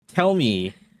tell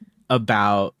me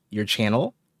about your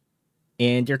channel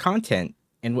and your content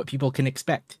and what people can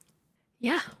expect.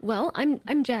 Yeah, well,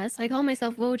 I'm Jess. I call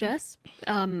myself Whoa Jess.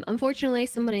 Unfortunately,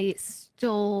 somebody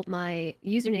stole my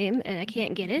username and I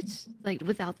can't get it like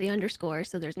without the underscore.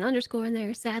 So there's an underscore in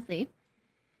there. Sadly,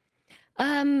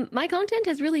 my content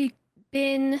has really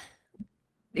been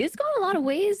it's gone a lot of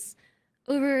ways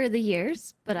over the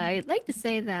years, but I'd like to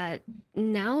say that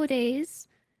nowadays,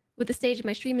 with the stage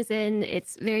my stream is in,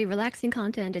 it's very relaxing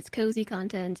content, it's cozy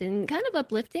content, and kind of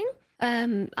uplifting.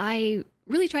 I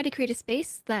really try to create a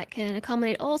space that can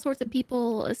accommodate all sorts of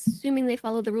people, assuming they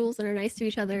follow the rules and are nice to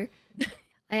each other.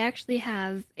 I actually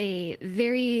have a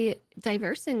very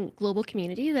diverse and global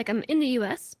community. Like, I'm in the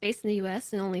US, based in the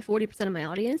US, and only 40% of my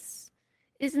audience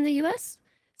is in the US.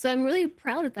 So I'm really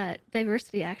proud of that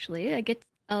diversity, actually. I get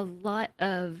a lot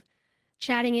of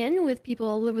chatting in with people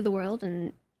all over the world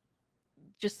and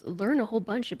just learn a whole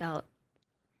bunch about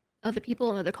other people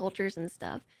and other cultures and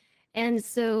stuff. And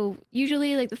so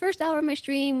usually like the first hour of my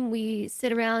stream, we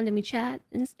sit around and we chat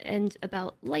and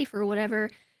about life or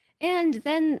whatever. And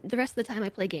then the rest of the time I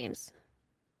play games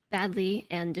badly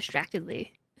and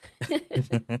distractedly.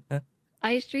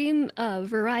 I stream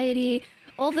variety.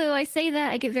 Although I say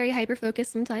that, I get very hyper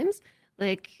focused sometimes.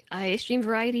 Like I stream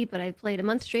variety, but I played a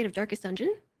month straight of Darkest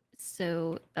Dungeon.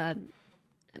 So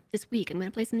this week I'm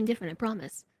gonna play something different. I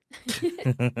promise.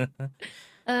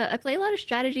 I play a lot of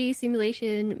strategy,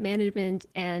 simulation, management,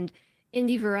 and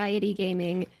indie variety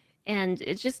gaming, and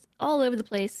it's just all over the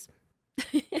place.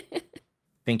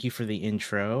 Thank you for the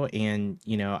intro. And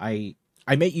I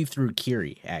met you through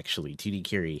Kiri, actually, 2D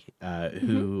Kiri, Mm-hmm.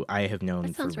 who I have known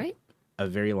That for sounds right. a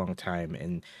very long time,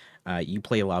 and you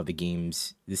play a lot of the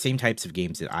games, the same types of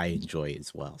games that I enjoy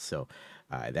as well. So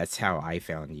that's how I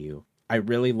found you. I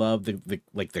really love the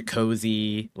like the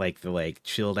cozy, like the like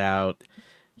chilled out.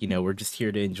 We're just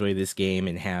here to enjoy this game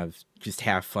and have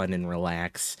fun and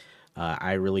relax.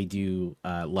 I really do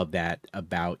love that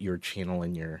about your channel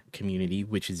and your community,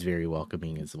 which is very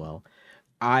welcoming as well.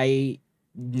 I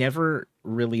never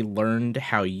really learned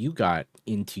how you got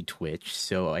into Twitch,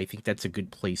 so I think that's a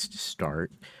good place to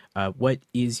start. What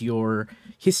is your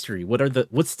history?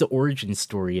 What's the origin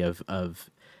story of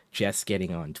Jess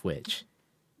getting on Twitch?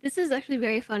 This is actually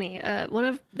very funny. One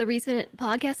of the recent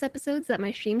podcast episodes that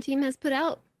my stream team has put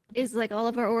out is like all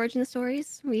of our origin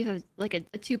stories. We have like a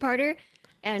two-parter,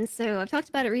 and so I've talked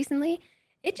about it recently.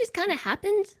 It just kind of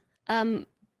happened. Um,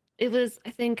 it was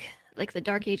I think like the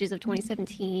dark ages of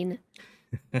 2017,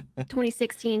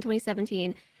 2016,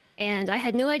 2017. And I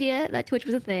had no idea that Twitch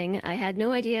was a thing. I had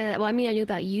no idea. Well, I mean, I knew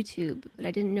about YouTube, but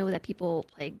I didn't know that people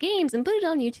play games and put it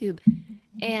on YouTube.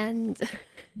 And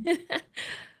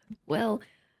well,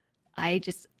 I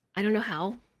don't know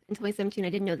how. In 2017, I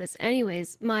didn't know this.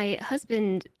 Anyways, my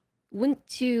husband went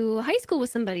to high school with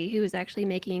somebody who was actually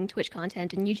making Twitch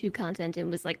content and YouTube content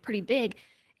and was like pretty big,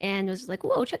 and was like,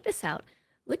 "Whoa, check this out!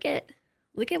 Look at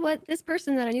look at what this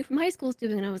person that I knew from high school is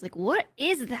doing." And I was like, "What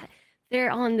is that?"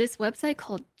 They're on this website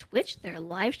called Twitch. They're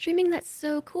live streaming. That's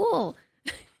so cool.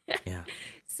 Yeah,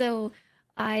 So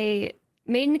I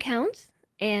made an account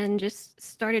and just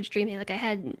started streaming. Like I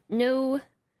had no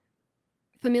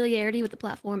familiarity with the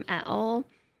platform at all.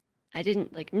 I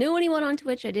didn't like know anyone on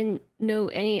Twitch. I didn't know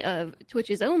any of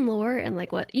Twitch's own lore and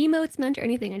like what emotes meant or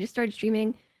anything. I just started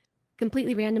streaming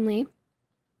completely randomly.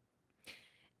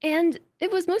 And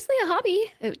it was mostly a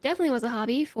hobby. It definitely was a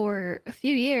hobby for a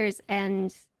few years.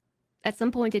 And at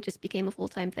some point, it just became a full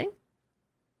time thing.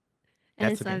 And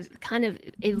that's so amazing. I've kind of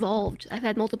evolved. I've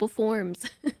had multiple forms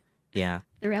Yeah.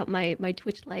 throughout my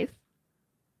Twitch life.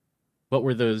 What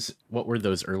were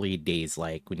those early days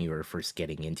like when you were first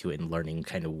getting into it and learning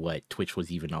kind of what Twitch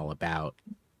was even all about?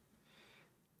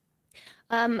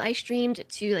 I streamed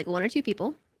to like one or two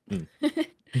people. Mm.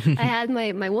 I had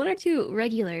my one or two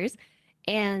regulars,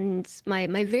 and my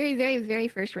very very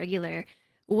first regular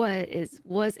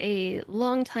was a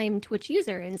longtime Twitch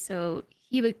user, and so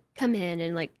he would come in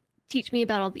and like teach me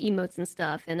about all the emotes and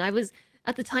stuff. And I was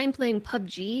at the time playing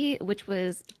PUBG, which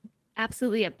was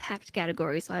absolutely a packed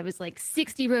category. So I was like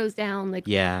 60 rows down, like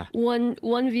Yeah,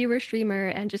 one viewer streamer,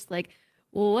 and just like,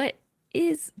 what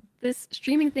is this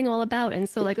streaming thing all about? And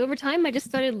so like over time, I just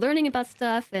started learning about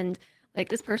stuff. And like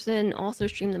this person also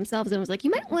streamed themselves and was like,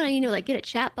 you might want to like get a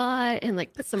chat bot and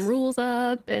like put some rules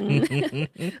up and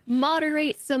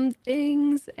moderate some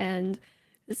things. And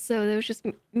so there was just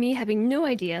me having no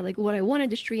idea like what I wanted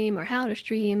to stream or how to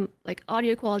stream. Like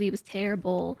audio quality was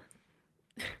terrible.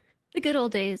 The good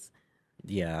old days.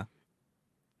 yeah.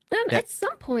 At That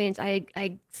some point,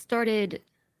 I started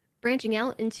branching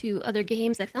out into other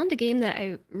games. I found a game that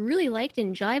I really liked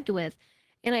and jived with,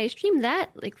 and I streamed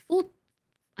that like full.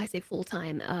 I say full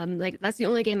time. Like that's the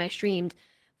only game I streamed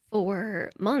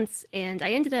for months, and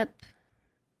I ended up.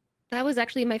 That was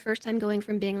actually my first time going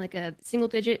from being like a single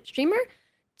digit streamer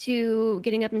to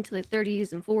getting up into the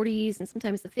 30s and 40s and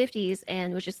sometimes the 50s,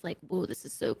 and was just like, whoa, this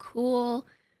is so cool.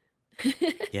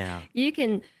 Yeah. you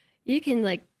can you can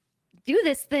like do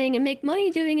this thing and make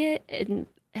money doing it, and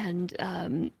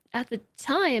at the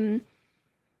time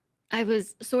I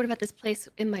was sort of at this place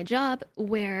in my job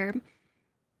where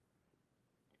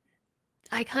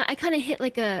I kind of hit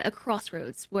like a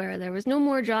crossroads where there was no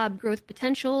more job growth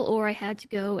potential, or I had to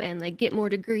go and like get more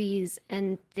degrees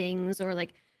and things, or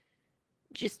like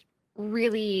just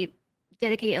really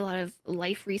dedicate a lot of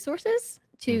life resources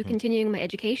to Hmm. continuing my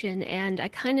education. And I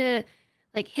kind of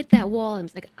like hit that wall and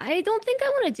was like, I don't think I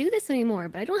want to do this anymore,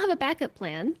 but I don't have a backup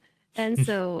plan. And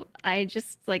so I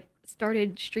just like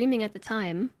started streaming at the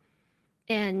time,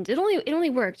 and it only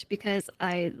worked because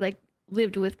I like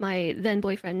lived with my then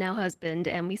boyfriend, now husband,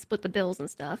 and we split the bills and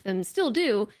stuff, and still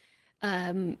do.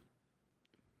 Um,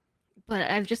 but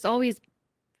I've just always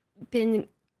been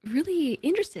really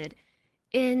interested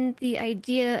in the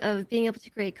idea of being able to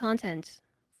create content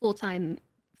full time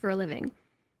for a living.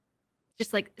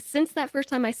 Just like since that first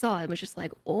time I saw it, it was just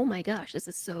like, oh my gosh, this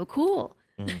is so cool.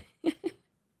 Mm.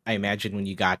 I imagine when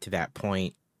you got to that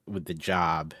point with the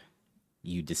job,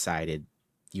 you decided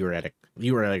you were at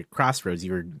a crossroads.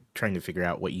 You were trying to figure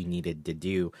out what you needed to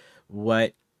do.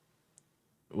 What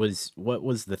what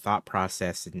was the thought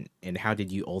process, and how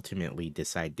did you ultimately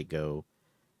decide to go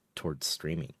towards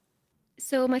streaming?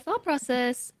 So my thought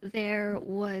process there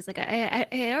was like I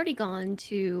had already gone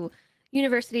to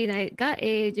university and I got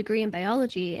a degree in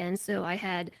biology, and so I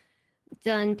had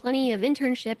done plenty of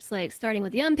internships, like starting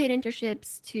with the unpaid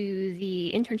internships to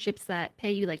the internships that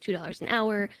pay you like $2 an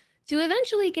hour, to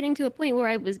eventually getting to a point where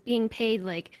I was being paid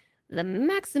like the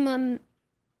maximum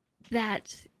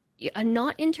that a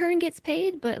not intern gets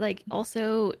paid, but like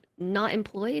also not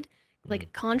employed, Mm.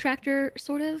 like contractor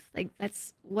sort of. Like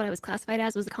that's what I was classified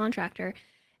as, was a contractor.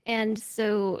 And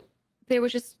so there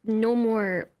was just no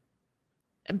more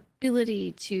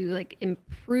ability to like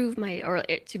improve my or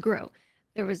to grow.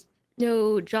 There was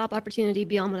no job opportunity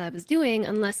beyond what I was doing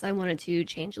unless I wanted to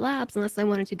change labs, unless I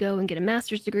wanted to go and get a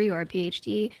master's degree or a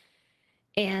PhD.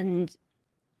 And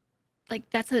like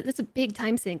that's a big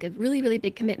time sink, a really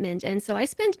big commitment. And so I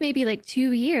spent maybe like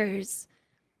 2 years.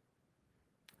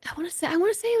 I want to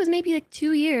say it was maybe like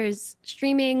 2 years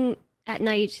streaming at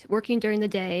night, working during the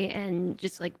day, and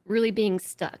just like really being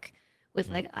stuck with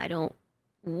Mm. like I don't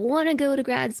want to go to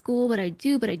grad school, but I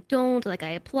do, but I don't. Like I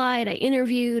applied, I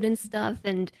interviewed and stuff,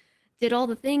 and did all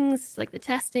the things like the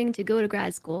testing to go to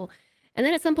grad school. And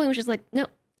then at some point, it was just like, no,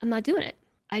 I'm not doing it.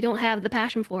 I don't have the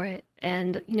passion for it.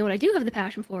 And you know what I do have the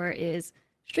passion for is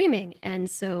streaming. And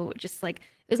so just like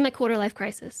it was my quarter life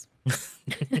crisis.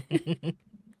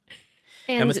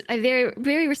 That And must I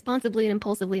very responsibly and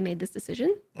impulsively made this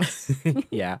decision.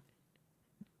 yeah.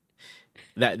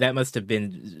 That must have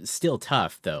been still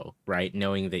tough though, right?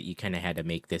 Knowing that you kind of had to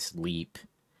make this leap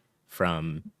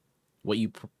from what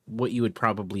you would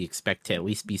probably expect to at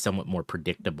least be somewhat more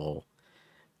predictable.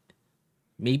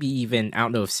 Maybe even, I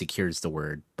don't know if secure is the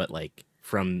word, but like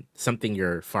from something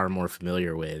you're far more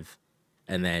familiar with,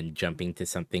 and then jumping to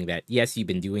something that, yes, you've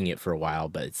been doing it for a while,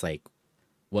 but it's like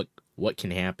what what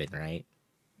can happen, right?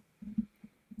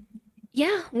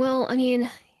 Yeah, well, I mean,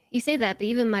 you say that, but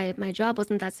even my job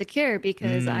wasn't that secure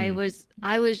because I Mm, was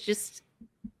I was just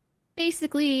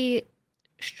basically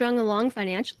strung along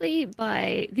financially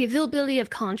by the availability of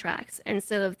contracts. And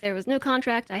so if there was no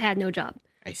contract, I had no job.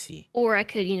 I see. Or I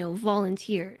could,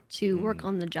 volunteer to work Mm,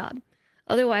 on the job.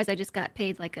 Otherwise, I just got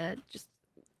paid like a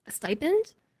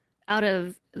stipend out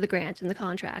of the grant and the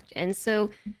contract. And so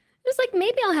it was like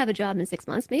maybe I'll have a job in 6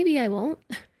 months, maybe I won't.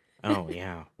 oh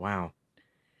yeah, wow.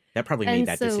 That probably made And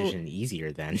that so decision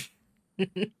easier then.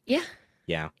 yeah,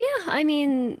 Yeah, yeah. I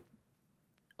mean,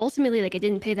 ultimately, like it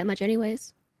didn't pay that much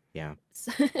anyways. yeah.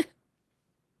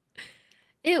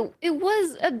 So it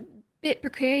was a bit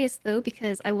precarious though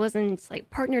because I wasn't like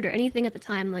partnered or anything at the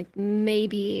time. Like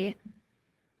maybe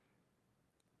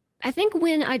I think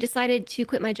when I decided to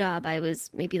quit my job, I was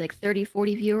maybe like 30,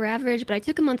 40 viewer average, but I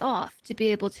took a month off to be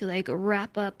able to like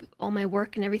wrap up all my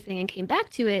work and everything and came back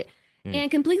to it Mm,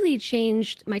 and completely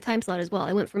changed my time slot as well.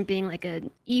 I went from being like an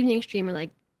evening streamer,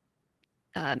 like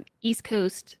East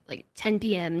Coast, like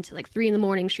 10 p.m. to like 3 in the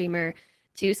morning streamer,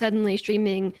 to suddenly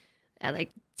streaming at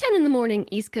like 10 in the morning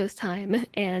East Coast time.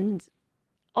 And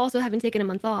also having taken a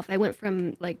month off, I went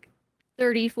from like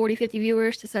 30, 40, 50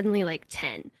 viewers to suddenly like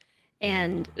 10.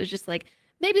 And it yeah. was just like,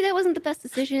 maybe that wasn't the best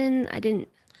decision. I didn't.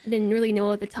 I didn't really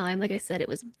know at the time. Like I said, it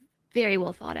was very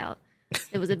well thought out.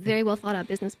 It was a very well thought out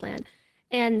business plan.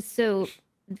 And so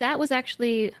that was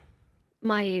actually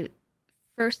my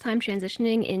first time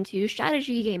transitioning into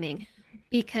strategy gaming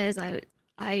because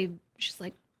I just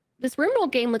like this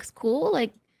RimWorld game looks cool.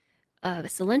 Like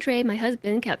Salentre, my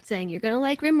husband, kept saying, "You're gonna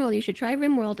like RimWorld. You should try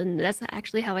RimWorld." And that's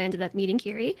actually how I ended up meeting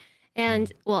Kiri. Mm,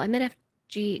 And well, I met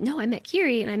FG. No, I met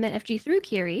Kiri, and I met FG through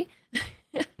Kiri.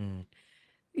 mm.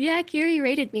 Yeah, Kiri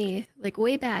rated me like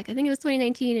way back. I think it was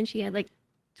 2019, and she had like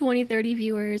 20, 30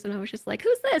 viewers, and I was just like,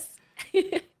 "Who's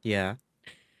this?" Yeah.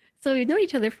 So we've known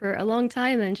each other for a long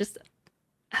time, and just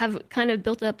have kind of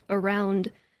built up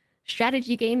around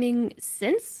strategy gaming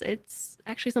since. It's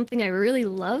actually something I really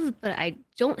love, but I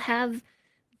don't have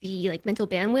the like mental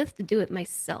bandwidth to do it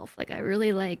myself. Like I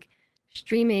really like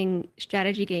streaming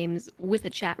strategy games with a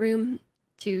chat room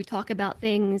to talk about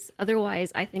things.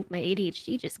 Otherwise, I think my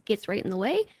ADHD just gets right in the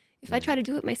way if I Mm. try to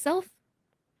do it myself.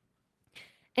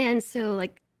 And so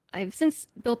like I've since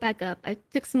built back up. I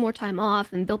took some more time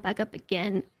off and built back up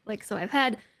again. Like so I've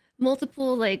had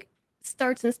multiple like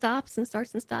starts and stops and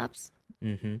starts and stops.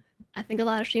 Mm-hmm. I think a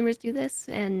lot of streamers do this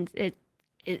and it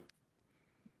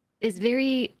is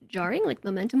very jarring like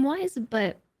momentum wise,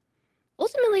 but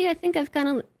ultimately I think I've kind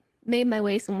of made my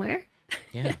way somewhere.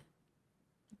 Yeah.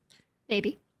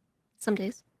 Maybe some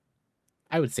days.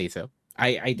 I would say so.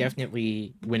 I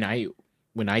definitely when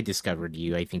I discovered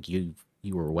you, I think you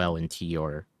were well into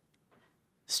your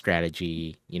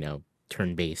strategy,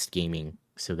 turn based gaming.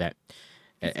 So that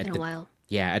It's been at a the while.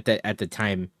 yeah at the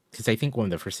time, because I think one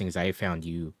of the first things I found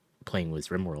you playing was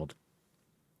RimWorld,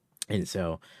 and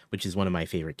so which is one of my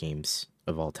favorite games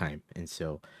of all time, and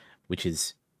so which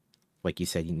is like you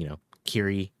said,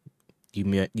 Kiri, you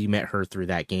met her through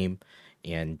that game,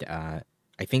 and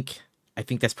I think I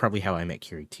think that's probably how I met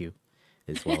Kiri too,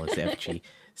 as well as FG.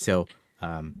 So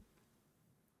um,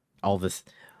 all this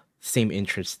same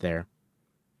interest there.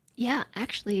 Yeah,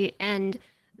 actually, and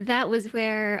that was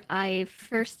where I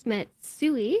first met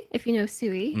Sui. If you know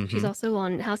Sui, she's Mm-hmm. also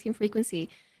on House Game Frequency,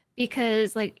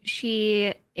 because like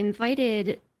she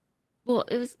invited. Well,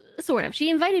 it was sort of. She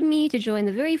invited me to join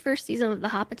the very first season of the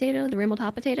Hot Potato, the Rimbled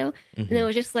Hot Potato, and it Mm-hmm.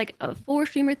 was just like a four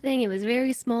streamer thing. It was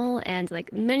very small, and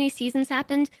like many seasons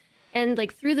happened, and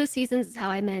like through those seasons is how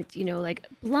I met, like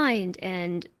Blind,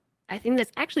 and I think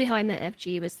that's actually how I met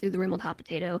FG was through the Rimbled Hot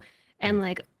Potato, and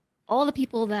like all the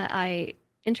people that I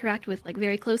interact with like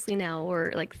very closely now,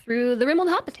 or like through the Rimbled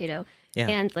Hot Potato, Yeah.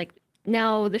 and like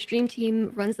now the stream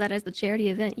team runs that as the charity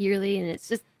event yearly, and it's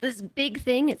just this big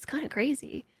thing. It's kind of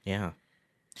crazy. Yeah.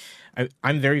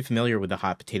 I'm very familiar with the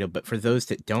hot potato, but for those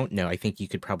that don't know, I think you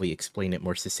could probably explain it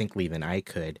more succinctly than I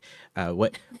could.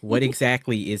 What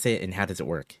exactly is it, and how does it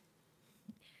work?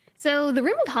 So the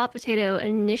Rimworld Hot Potato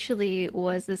initially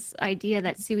was this idea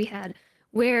that Sui had,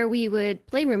 where we would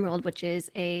play Rimworld, which is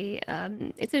a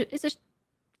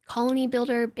colony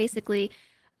builder basically,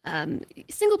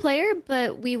 single player,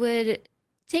 but we would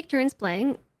take turns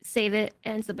playing, save it,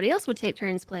 and somebody else would take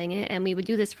turns playing it, and we would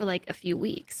do this for like a few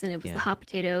weeks. And it was the Yeah. Hot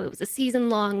Potato. It was a season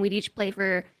long. We'd each play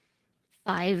for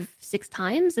 5, 6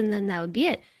 times, and then that would be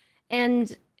it.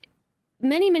 And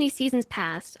many seasons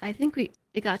passed. I think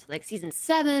it got to like season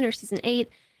 7 or season 8,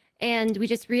 and we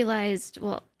just realized.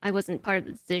 Well, I wasn't part of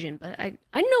the decision, but I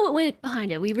know what went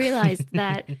behind it. We realized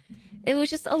that it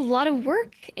was just a lot of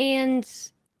work, and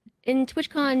in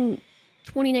TwitchCon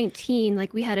 2019,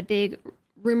 like we had a big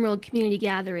RimWorld community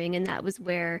gathering, and that was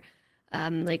where,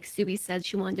 like Subi said,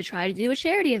 she wanted to try to do a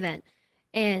charity event,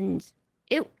 and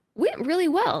it went really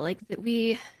well. Like that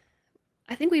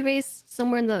I think we raised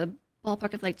somewhere in the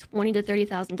ballpark of like $20,000 to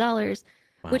 $30,000,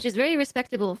 Wow. which is very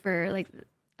respectable for like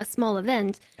a small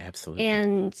event. Absolutely.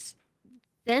 And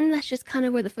then that's just kind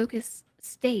of where the focus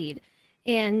stayed.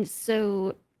 And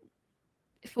so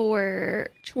for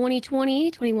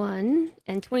 2020, 21,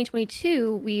 and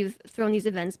 2022, we've thrown these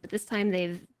events, but this time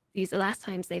these last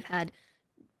times they've had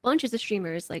bunches of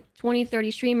streamers, like 20,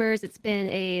 30 streamers. It's been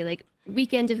a like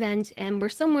weekend event, and we're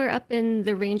somewhere up in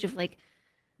the range of like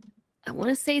I want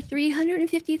to say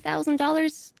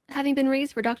 $350,000 having been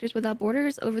raised for Doctors Without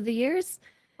Borders over the years.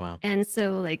 Wow. And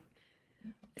so, like,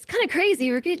 it's kind of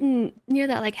crazy. We're getting near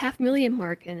that like 500,000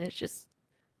 mark, and it's just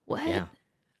what? Yeah.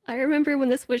 I remember when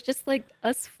this was just like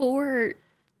us four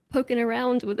poking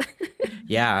around with.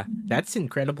 Yeah. That's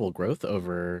incredible growth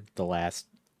over the last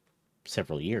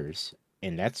several years,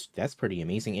 and that's pretty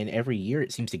amazing. And every year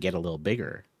it seems to get a little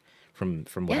bigger, from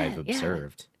what I've Yeah.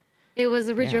 observed. It was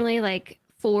Yeah. originally like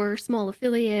four small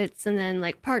affiliates, and then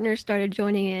like partners started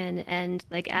joining in, and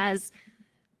like as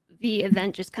the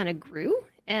event just kind of grew,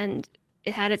 and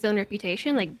it had its own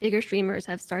reputation, like bigger streamers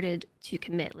have started to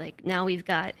commit. Like now we've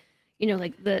got,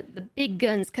 like the big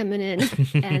guns coming in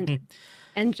and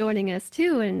and joining us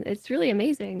too, and it's really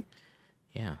amazing.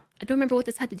 Yeah. I don't remember what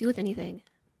this had to do with anything,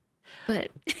 but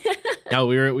No,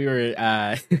 we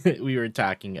were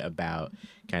talking about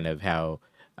kind of how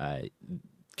uh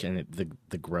kind of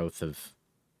the growth of,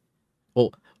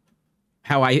 well,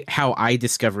 how I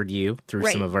discovered you through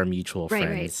some right, of our mutual right.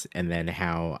 friends, and then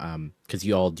how because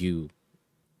you all do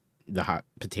the hot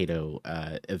potato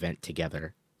event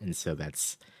together, and so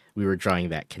that's, we were drawing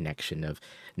that connection of,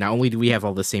 not only do we have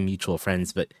all the same mutual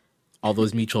friends, but all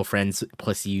those mutual friends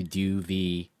plus you do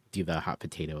the hot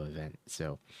potato event.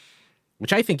 So,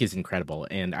 which I think is incredible,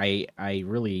 and I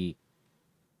really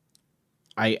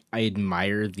I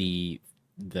admire the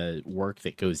work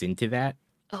that goes into that.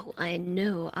 Oh, I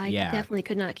know. I Yeah, definitely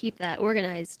could not keep that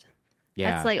organized. That's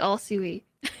yeah, like all Sui.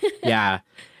 yeah.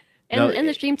 No, And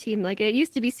the stream team, like it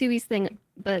used to be Sui's thing,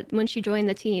 but when she joined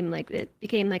the team, like it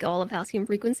became like all of Halcyon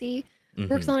Frequency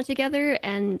works mhm. on it together,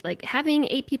 and like having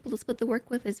 8 people to split the work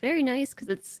with is very nice because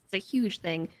it's a huge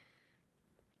thing.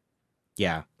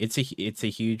 Yeah, it's a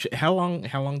huge. How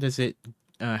long does it?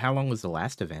 How long was the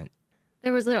last event?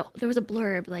 There was a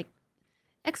blurb like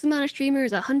X amount of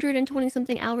streamers, 120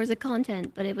 something hours of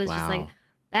content, but it was just like Wow,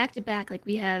 back to back. Like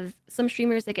we have some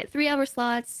streamers that get 3 hour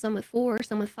slots, some with four,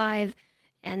 some with five,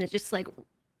 and it's just like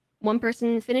one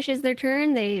person finishes their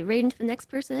turn, they raid into the next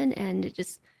person, and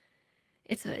it's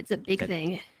a big that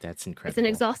thing. that's It's an incredible.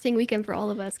 exhausting weekend for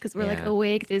all of us because we're like Yeah,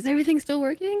 awake. Is everything still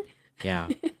working? yeah.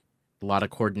 A lot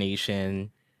of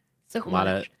coordination. So A lot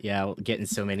of, much. yeah, getting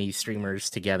so many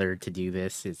streamers together to do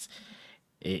this.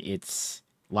 It's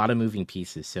a lot of moving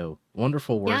pieces. So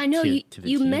wonderful Yeah, work I know to the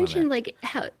you team on that. mentioned like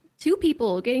how 2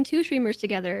 people getting 2 streamers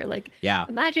together. Like Yeah,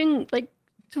 imagine like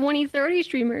 20, 30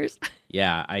 streamers.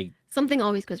 yeah. I Something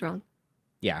always goes wrong.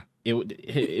 Yeah.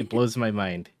 It blows my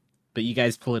mind. But you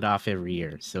guys pull it off every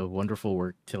year. So wonderful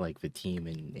work to like the team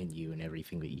and you and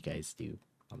everything that you guys do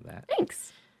on that.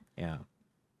 Thanks. Yeah.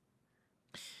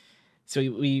 So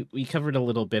we covered a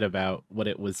little bit about what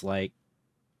it was like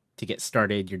to get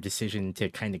started, your decision to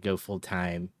kind of go full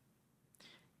time.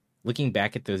 Looking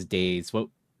back at those days, what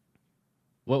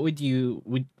would you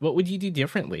do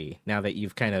differently now that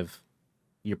you've kind of,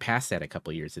 you're past that a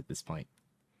couple years at this point?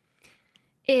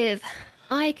 If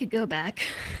I could go back,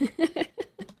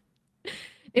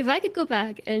 if I could go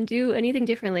back and do anything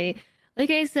differently, like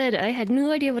I said, I had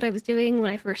no idea what I was doing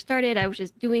when I first started. I was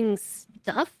just doing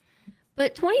stuff.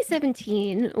 But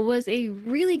 2017 was a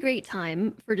really great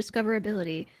time for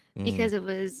discoverability Mm, because it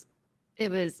was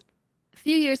a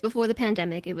few years before the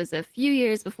pandemic. It was a few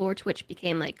years before Twitch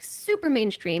became like super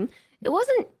mainstream. It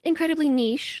wasn't incredibly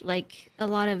niche like a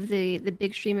lot of the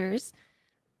big streamers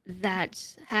that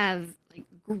have like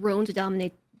grown to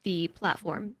dominate the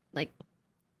platform. Like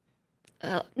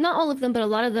not all of them, but a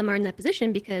lot of them are in that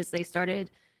position because they started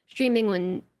streaming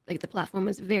when like the platform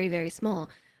was very very small.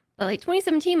 But like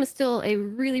 2017 was still a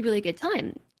really really good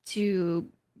time to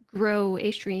grow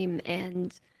a stream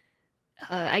and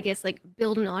I guess like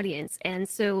build an audience. And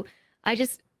so I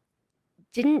just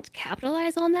didn't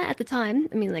capitalize on that at the time.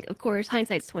 I mean, like of course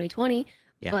hindsight's 2020,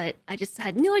 yeah. but I just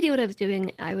had no idea what I was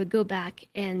doing. I would go back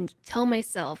and tell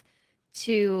myself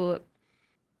to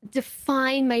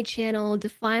define my channel,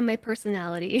 define my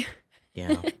personality,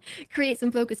 Yeah. create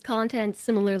some focused content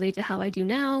similarly to how I do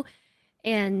now,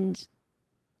 and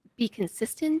be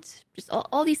consistent. Just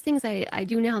all these things I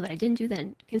do now that I didn't do then.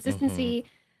 Mhm. Consistency,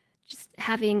 just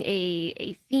having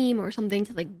a theme or something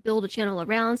to like build a channel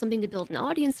around, something to build an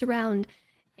audience around.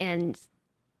 And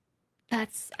I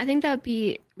think that would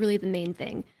be really the main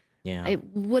thing. Yeah. I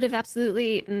would have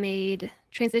absolutely made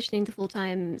transitioning to full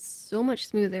time so much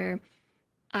smoother.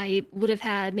 I would have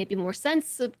had maybe more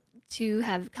sense to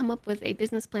have come up with a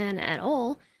business plan at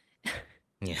all.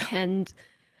 Yeah. And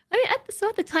I mean,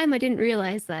 at the time, I didn't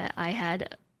realize that I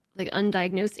had like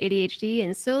undiagnosed ADHD,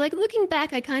 and so like looking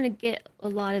back, I kind of get a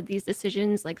lot of these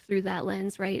decisions like through that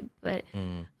lens, right? But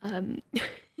Mm. um,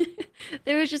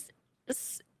 there was just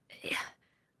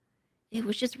it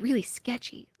was just really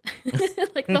sketchy.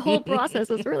 Like the whole process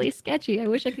was really sketchy. I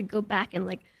wish I could go back and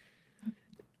like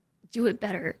do it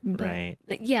better, but Right.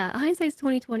 like, yeah, hindsight's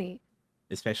 2020.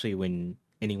 Especially when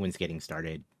anyone's getting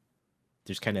started,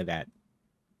 there's kind of that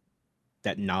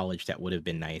knowledge that would have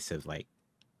been nice of like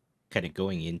kind of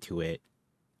going into it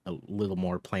a little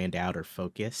more planned out or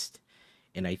focused.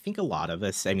 And I think a lot of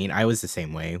us, I mean, I was the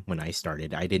same way when I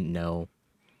started. I know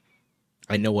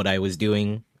what I was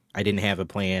doing. I didn't have a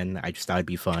plan. I just thought it'd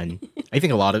be fun. I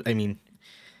think a lot of, I mean,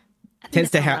 I think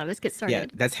tends that's to how a have, lot of us get yeah,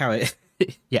 started. that's how it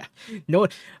Yeah, no one,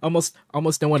 almost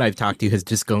no one I've talked to has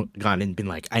just gone and been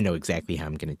like, I know exactly how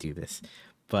I'm gonna do this.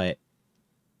 But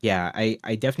yeah,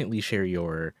 I definitely share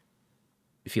your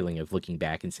feeling of looking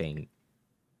back and saying,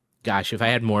 gosh, if I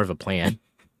had more of a plan,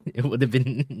 it would have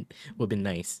been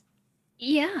nice.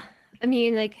 Yeah. I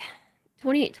mean, like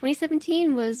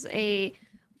 2017 was a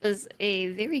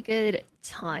very good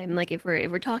time. Like if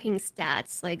we're talking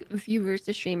stats, like viewers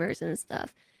to streamers and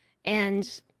stuff. And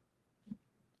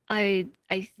I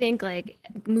think like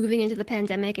moving into the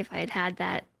pandemic, if I had had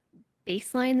that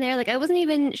baseline there, like I wasn't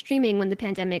even streaming when the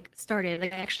pandemic started.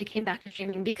 Like I actually came back to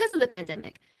streaming because of the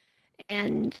pandemic.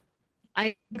 And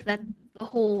I think that the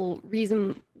whole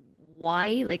reason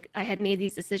why like I had made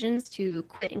these decisions to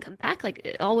quit and come back, like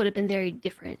it all would have been very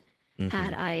different Hmm.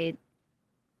 had I,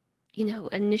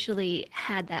 initially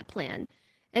had that plan.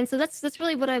 And so that's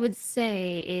really what I would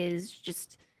say is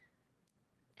just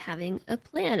having a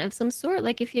plan of some sort.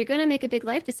 Like if you're gonna make a big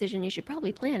life decision, you should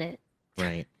probably plan it.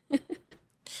 Right.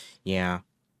 Yeah.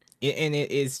 And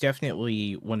it is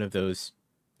definitely one of those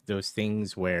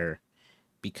things where,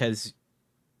 because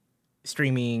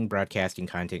streaming, broadcasting,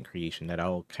 content creation, that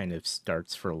all kind of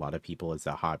starts for a lot of people as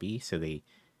a hobby, so they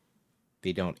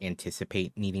don't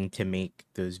anticipate needing to make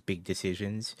those big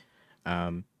decisions.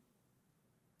 Um,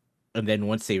 and then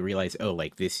once they realize, oh,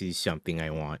 like this is something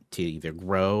I want to either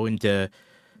grow into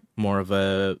more of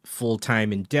a full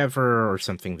time endeavor, or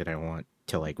something that I want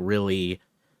to like really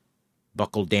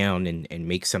buckle down and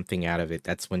make something out of it,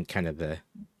 that's when kind of the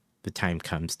time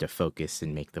comes to focus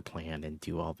and make the plan and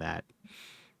do all that.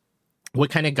 What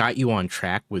kind of got you on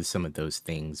track with some of those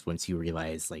things once you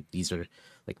realize like these are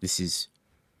like this is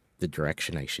the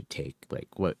direction I should take? Like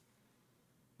what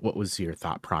was your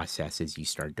thought process as you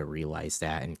started to realize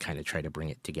that and kind of try to bring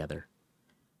it together?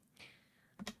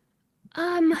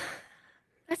 Um,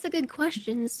 that's a good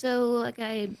question. So like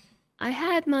I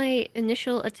had my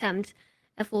initial attempt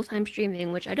at full-time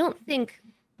streaming, which I don't think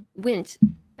went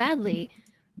badly,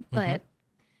 Mm-hmm. but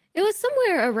it was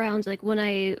somewhere around like when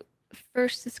I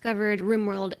first discovered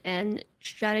RimWorld and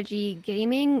strategy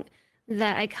gaming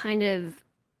that it kind of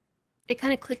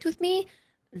clicked with me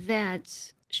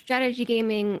that strategy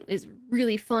gaming is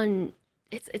really fun.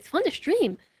 It's fun to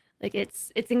stream. Like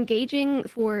it's engaging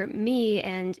for me,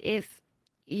 and if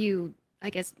you, I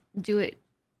guess, do it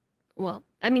well.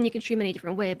 I mean, you can stream any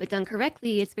different way, but done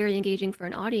correctly, it's very engaging for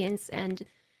an audience, and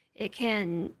it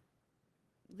can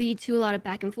lead to a lot of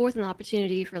back and forth and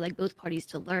opportunity for like both parties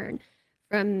to learn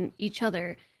from each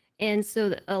other. And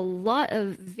so a lot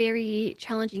of very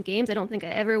challenging games I don't think I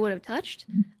ever would have touched.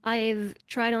 I've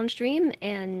tried on stream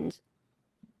and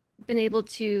been able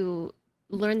to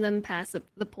learn them past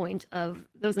the point of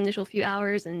those initial few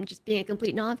hours and just being a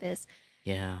complete novice.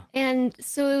 Yeah. And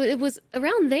so it was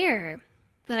around there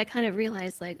that I kind of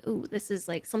realized like, oh, this is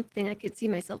like something I could see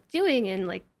myself doing, and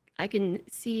like I can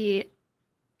see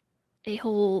a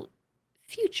whole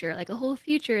future, like a whole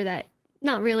future that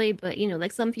not really, but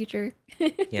like some future.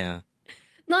 Yeah.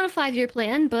 Not a 5-year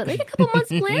plan, but like a couple months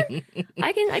plan.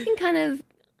 I can kind of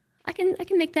I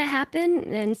can make that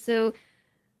happen. And so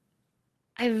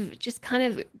I've just kind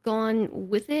of gone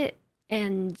with it,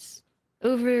 and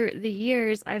over the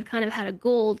years I've kind of had a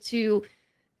goal to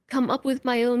come up with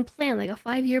my own plan, like a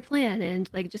 5-year plan, and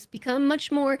like just become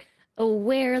much more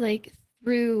aware like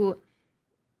through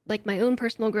like my own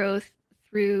personal growth,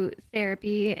 through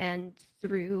therapy, and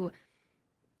through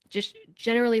just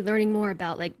generally learning more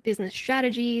about like business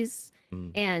strategies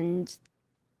Mm. and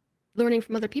learning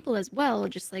from other people as well,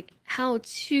 just like how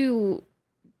to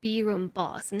be your own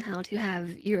boss and how to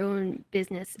have your own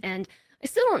business. And I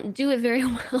still don't do it very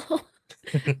well,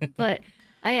 but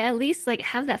I at least like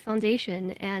have that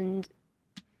foundation. And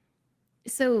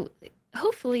so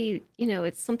hopefully,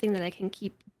 it's something that I can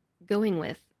keep going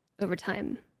with over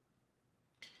time.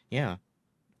 Yeah.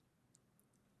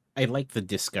 I like the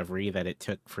discovery that it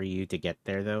took for you to get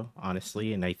there, though,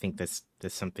 honestly, and I think that's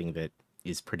something that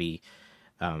is pretty.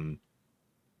 Um,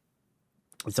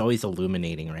 it's always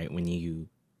illuminating, right? When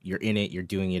you're in it, you're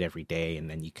doing it every day, and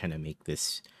then you kind of make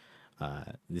this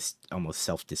almost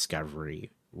self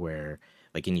discovery where,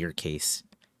 like in your case,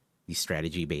 these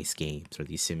strategy based games or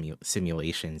these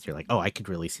simulations, you're like, oh, I could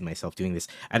really see myself doing this.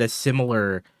 At a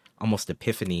similar almost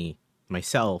epiphany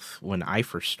myself when I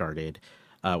first started.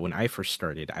 When I first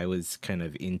started, I was kind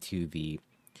of into the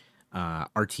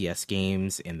RTS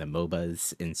games and the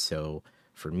MOBAs, and so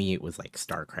for me it was like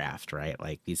StarCraft, right?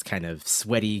 Like these kind of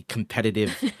sweaty competitive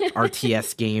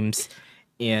RTS games,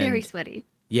 Very and sweaty.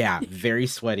 yeah, very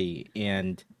sweaty.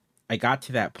 And I got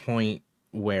to that point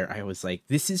where I was like,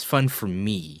 this is fun for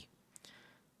me.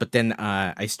 But then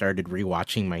I started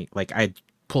rewatching my like I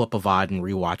pull up a VOD and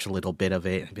rewatch a little bit of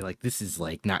it and be like, this is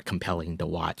like not compelling to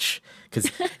watch.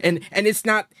 Cause and it's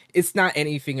not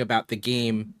anything about the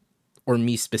game or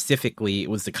me specifically. It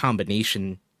was the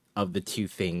combination of the two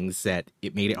things that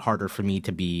it made it harder for me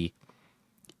to be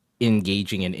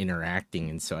engaging and interacting.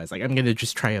 And so I was like, I'm gonna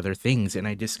just try other things. And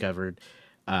I discovered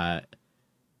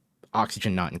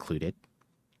Oxygen Not Included,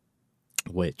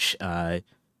 which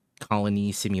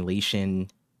colony simulation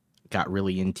got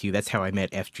really into. That's how I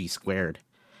met FG Squared,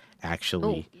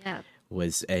 actually. Oh, yeah.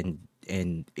 Was and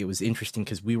it was interesting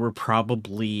because we were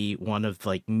probably one of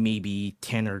like maybe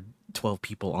 10 or 12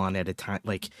 people on at a time,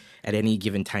 like at any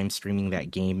given time, streaming that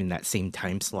game in that same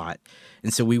time slot.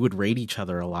 And so we would raid each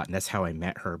other a lot, and that's how I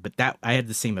met her. But that I had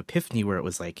the same epiphany where it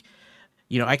was like,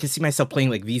 I could see myself playing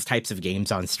like these types of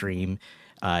games on stream.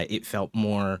 It felt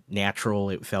more natural.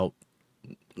 It felt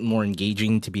more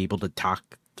engaging to be able to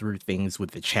talk through things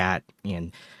with the chat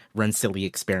and run silly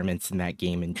experiments in that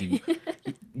game and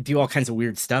do all kinds of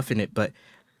weird stuff in it. But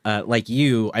like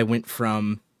you, I went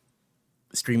from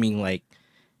streaming like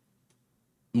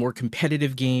more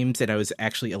competitive games, and I was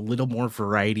actually a little more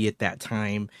variety at that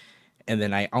time. And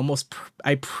then I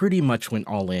pretty much went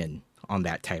all in on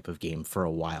that type of game for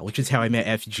a while, which is how I met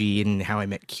FG and how I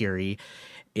met Kiri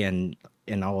and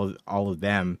all of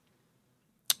them.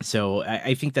 So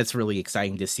I think that's really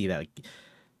exciting to see that, like,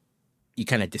 you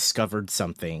kind of discovered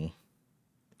something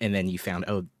and then you found,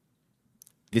 oh,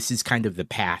 this is kind of the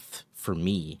path for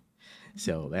me.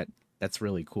 So that's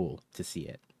really cool to see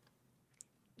it.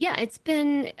 Yeah, it's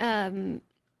been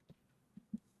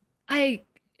I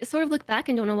sort of look back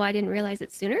and don't know why I didn't realize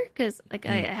it sooner, because like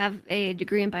I have a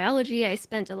degree in biology. I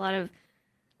spent a lot of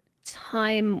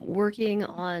time working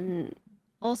on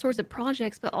all sorts of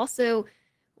projects, but also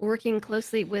working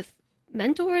closely with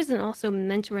mentors and also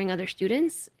mentoring other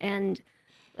students and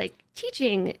like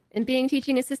teaching and being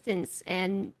teaching assistants.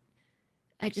 And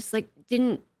I just like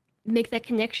didn't make that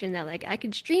connection that like I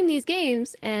could stream these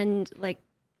games and like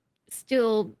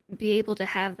still be able to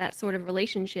have that sort of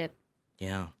relationship.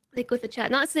 Yeah. Like with the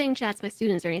chat. Not saying chat's my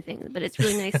students or anything, but it's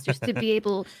really nice just to be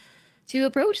able to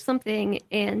approach something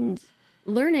and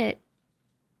learn it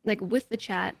like with the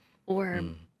chat or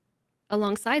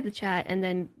alongside the chat, and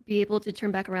then be able to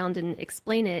turn back around and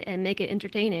explain it and make it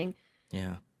entertaining.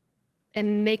 Yeah.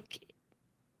 And make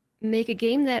a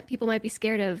game that people might be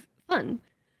scared of fun.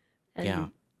 And yeah.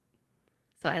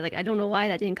 So I don't know why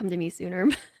that didn't come to me sooner.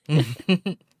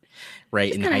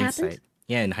 Right. It In kinda hindsight. happened.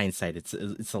 Yeah, in hindsight,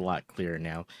 it's a lot clearer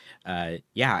now.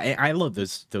 Yeah, I love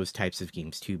those types of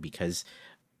games too, because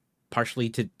partially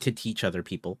to teach other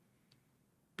people,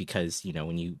 because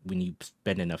when you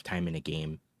spend enough time in a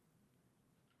game,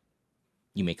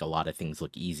 you make a lot of things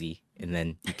look easy, and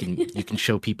then you can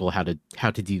show people how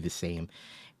to do the same.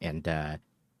 And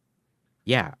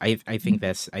yeah, I think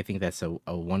that's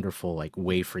a wonderful like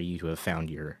way for you to have found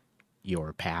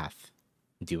your path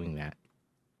doing that.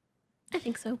 I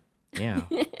think so. Yeah.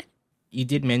 You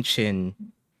did mention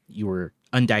you were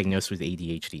undiagnosed with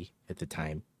ADHD at the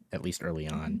time, at least early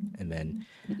on. And then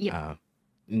Yep.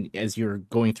 As you're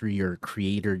going through your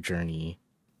creator journey,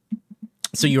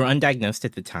 so you were undiagnosed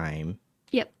at the time.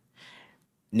 Yep.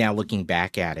 Now looking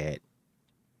back at it,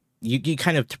 you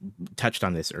kind of touched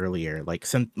on this earlier, like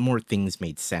some more things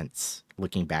made sense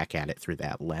looking back at it through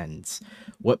that lens.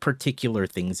 What particular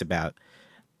things about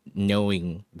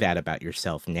knowing that about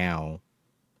yourself now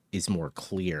is more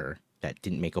clear that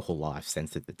didn't make a whole lot of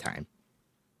sense at the time?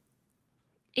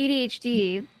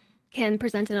 ADHD can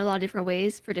present in a lot of different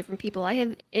ways for different people. I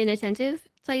have inattentive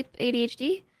type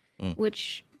ADHD,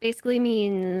 which basically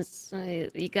means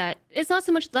it's not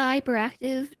so much the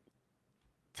hyperactive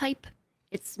type,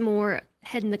 it's more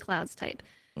head in the clouds type.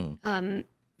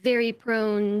 Very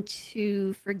prone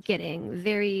to forgetting,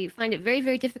 find it very,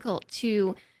 very difficult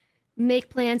to make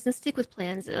plans and stick with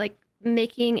plans. Like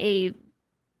making a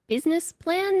business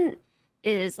plan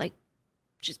is like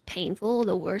just painful,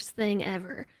 the worst thing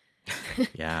ever.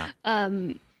 Yeah.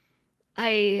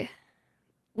 I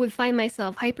would find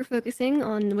myself hyper focusing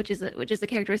on, which is a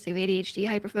characteristic of ADHD,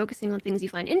 hyper focusing on things you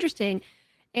find interesting,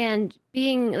 and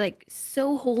being like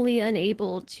so wholly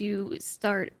unable to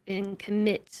start and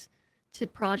commit to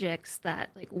projects that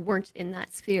like weren't in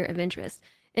that sphere of interest,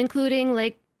 including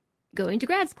like going to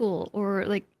grad school or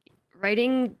like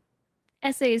writing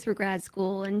essays for grad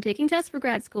school and taking tests for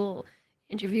grad school,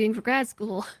 interviewing for grad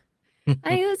school.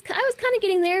 I was kind of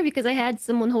getting there because I had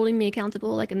someone holding me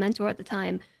accountable, like a mentor at the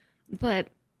time, but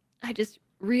I just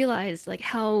realized like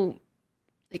how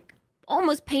like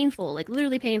almost painful, like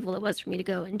literally painful it was for me to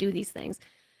go and do these things.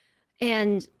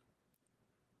 And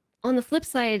on the flip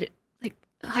side, like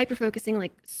hyper focusing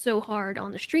like so hard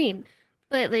on the stream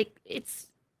But like it's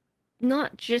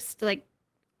not just like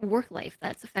work life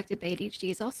that's affected by ADHD.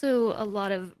 It's also a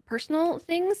lot of personal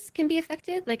things can be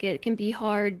affected. Like it can be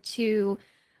hard to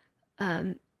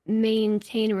um,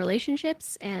 maintain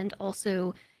relationships, and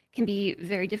also can be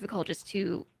very difficult just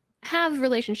to have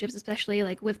relationships, especially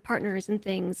like with partners and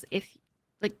things. If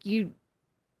like you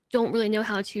don't really know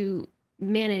how to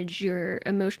manage your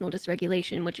emotional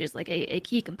dysregulation, which is like a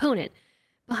key component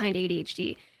behind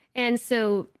ADHD. And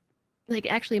so like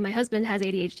actually my husband has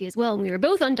ADHD as well, and we were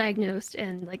both undiagnosed,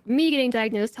 and like me getting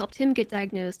diagnosed helped him get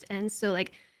diagnosed. And so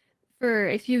like for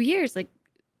a few years like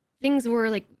things were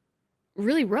like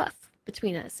really rough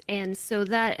between us, and so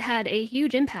that had a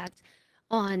huge impact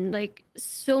on like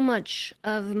so much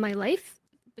of my life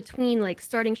between like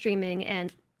starting streaming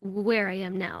and where I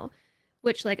am now,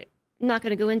 which like I'm not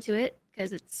going to go into it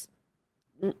because it's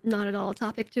not at all a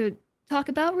topic to talk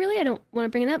about really. I don't want to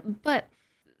bring it up, but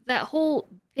that whole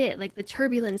bit, like the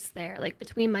turbulence there, like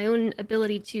between my own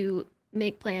ability to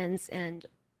make plans and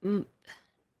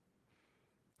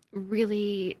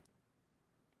really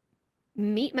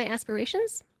meet my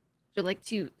aspirations, so like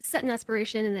to set an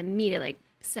aspiration and then meet it, like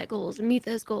set goals and meet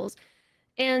those goals,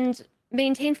 and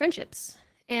maintain friendships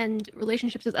and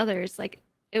relationships with others. Like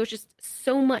it was just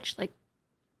so much like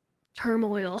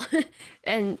turmoil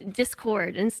and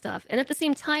discord and stuff. And at the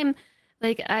same time,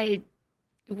 like I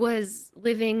was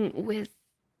living with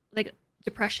like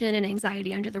depression and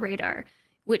anxiety under the radar,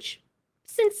 which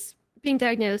since being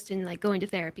diagnosed and like going to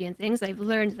therapy and things, I've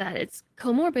learned that it's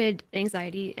comorbid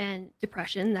anxiety and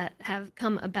depression that have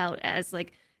come about as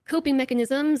like coping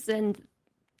mechanisms and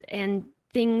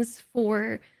things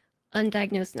for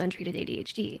undiagnosed and untreated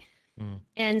ADHD. Mm.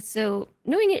 And so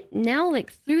knowing it now,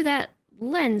 like through that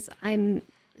lens, I'm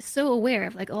so aware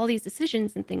of like all these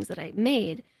decisions and things that I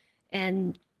made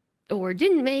and or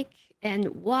didn't make and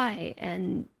why.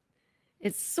 And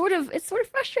it's sort of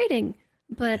frustrating,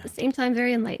 but at the same time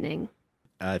very enlightening.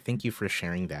 Thank you for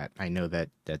sharing that. I know that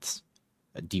that's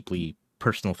a deeply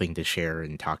personal thing to share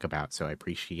and talk about, so I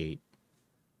appreciate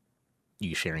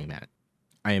you sharing that.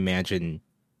 I imagine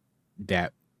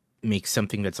that makes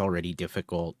something that's already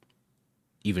difficult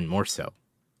even more so,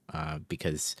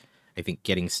 because I think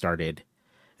getting started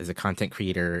as a content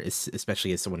creator,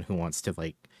 especially as someone who wants to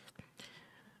like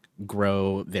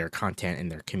grow their content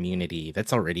and their community,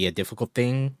 that's already a difficult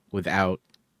thing without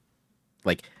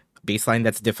like baseline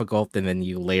that's difficult, and then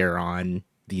you layer on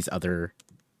these other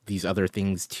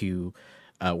things to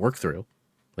work through,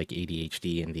 like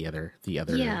ADHD and the other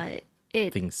Yeah,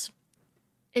 it things.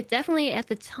 it definitely at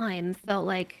the time felt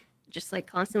like just like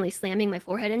constantly slamming my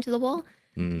forehead into the wall,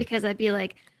 Mm, because I'd be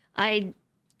like, I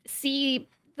see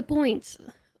the point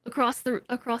across the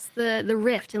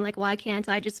rift, and like why can't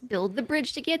I just build the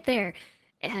bridge to get there?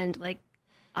 And like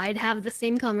I'd have the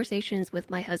same conversations with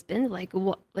my husband, like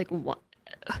what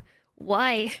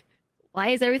why why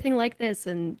is everything like this?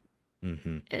 And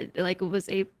hmm it like was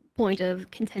a point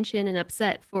of contention and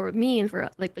upset for me and for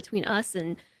like between us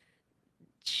and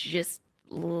just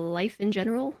life in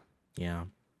general. Yeah.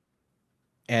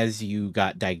 As you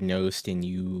got diagnosed and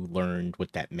you learned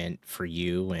what that meant for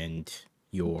you and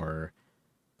your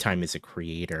time as a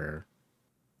creator,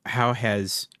 how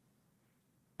has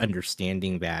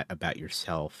understanding that about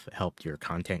yourself helped your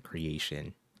content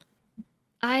creation?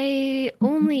 I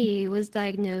only was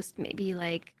diagnosed maybe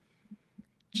like,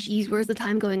 geez, where's the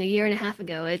time going? A year and a half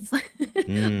ago. It's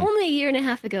Mm, only a year and a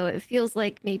half ago. It feels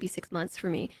like maybe 6 months for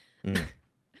me. mm,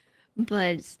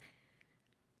 But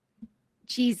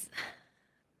geez,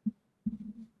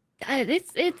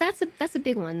 that's a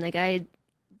big one. Like I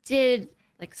did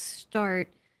like start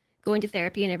going to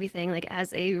therapy and everything like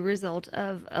as a result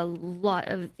of a lot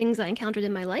of things I encountered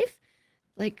in my life,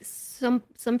 like some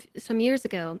years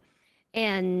ago,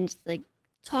 and like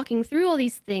talking through all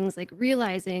these things, like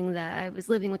realizing that I was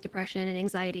living with depression and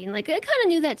anxiety, and like I kind of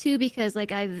knew that too because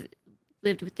like I've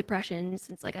lived with depression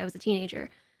since like I was a teenager,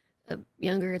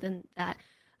 younger than that,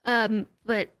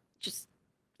 but just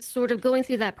sort of going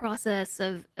through that process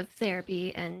of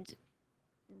therapy and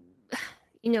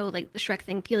like the Shrek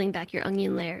thing, peeling back your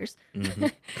onion layers. hmm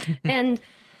And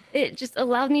it just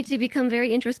allowed me to become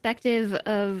very introspective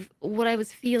of what I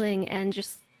was feeling, and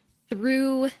just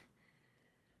through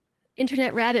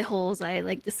internet rabbit holes I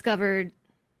like discovered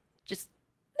just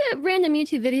a random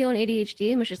YouTube video on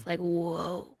ADHD and was just like,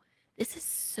 whoa, this is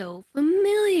so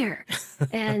familiar.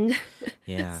 And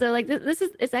Yeah. so like this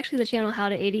is it's actually the channel How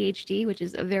to ADHD, which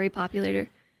is a very popular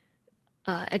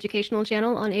educational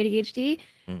channel on ADHD.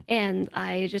 Mm, And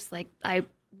I just like I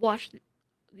watched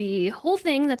the whole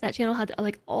thing that channel had to,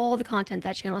 like all the content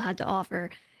that channel had to offer,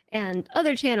 and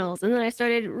other channels. And then I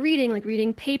started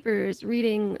reading papers,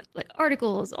 reading like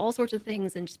articles, all sorts of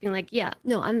things, and just being like, yeah,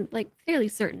 no, I'm like fairly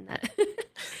certain that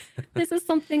this is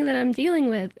something that I'm dealing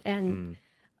with. And Mm.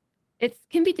 it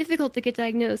can be difficult to get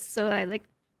diagnosed. So I like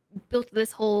built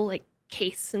this whole like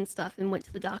case and stuff and went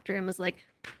to the doctor and was like,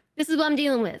 this is what I'm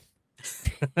dealing with.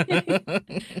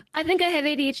 I think I have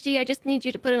ADHD. I just need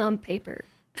you to put it on paper.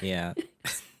 Yeah.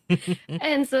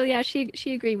 And so yeah, she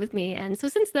agreed with me. And so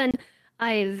since then,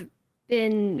 I've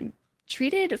been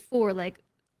treated for like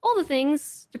all the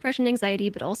things, depression, anxiety,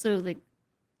 but also like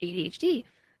ADHD.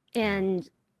 And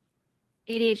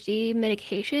ADHD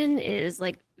medication is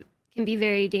like can be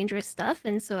very dangerous stuff.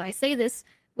 And so I say this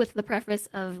with the preface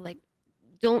of like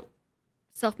don't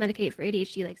self-medicate for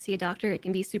ADHD, like see a doctor. It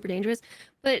can be super dangerous.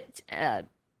 But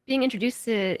being introduced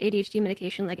to ADHD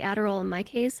medication like Adderall in my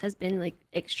case has been like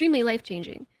extremely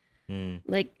life-changing, Mm.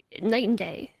 like night and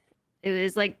day. It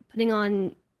was like putting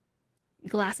on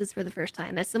glasses for the first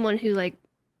time. As someone who like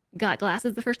got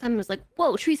glasses the first time and was like,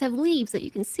 whoa, trees have leaves that you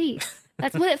can see.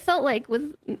 That's what it felt like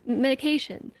with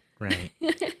medication. Right.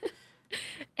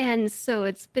 And so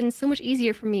it's been so much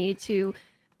easier for me to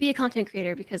be a content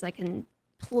creator because I can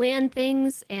plan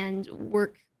things and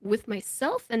work with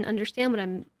myself and understand what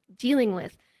I'm dealing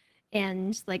with.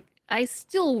 And like I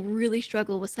still really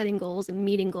struggle with setting goals and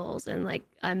meeting goals, and like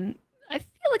I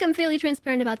feel like I'm fairly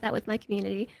transparent about that with my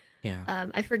community. Yeah.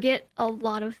 I forget a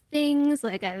lot of things.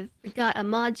 Like I've got a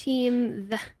mod team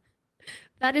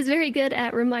that is very good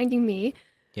at reminding me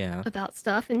Yeah. about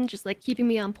stuff and just like keeping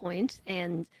me on point.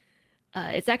 And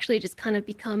it's actually just kind of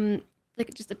become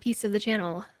like just a piece of the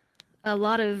channel. A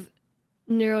lot of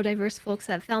neurodiverse folks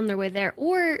have found their way there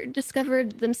or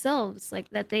discovered themselves like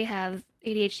that they have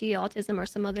ADHD, autism, or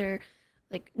some other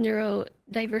like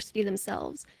neurodiversity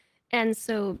themselves. And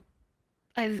so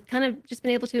I've kind of just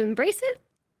been able to embrace it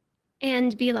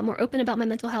and be a lot more open about my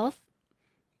mental health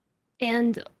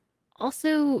and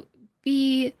also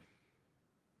be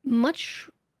much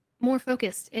more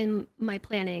focused in my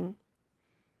planning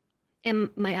and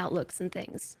my outlooks and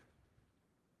things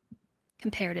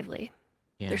comparatively.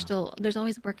 Yeah. There's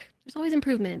always work, there's always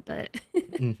improvement, but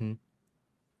Hmm.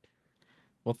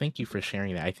 Well, thank you for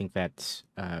sharing that. I think that's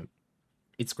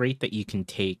it's great that you can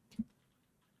take,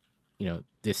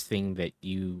 this thing that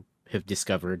you have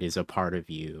discovered is a part of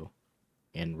you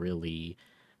and really,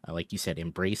 like you said,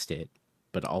 embraced it,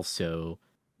 but also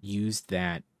used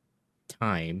that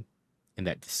time and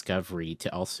that discovery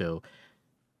to also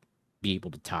be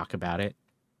able to talk about it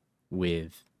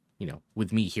with,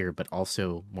 with me here, but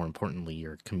also more importantly,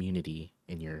 your community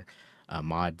and your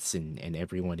mods and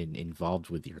everyone involved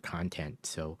with your content.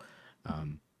 So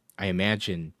I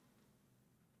imagine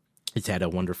it's had a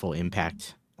wonderful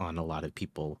impact on a lot of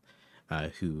people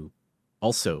who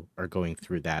also are going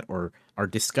through that or are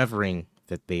discovering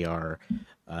that they are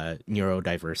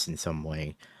neurodiverse in some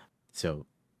way. So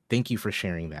thank you for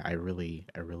sharing that. I really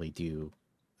do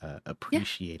yeah,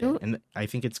 appreciate it. no, And I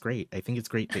think it's great. I think it's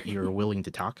great that you're willing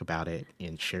to talk about it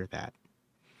and share that.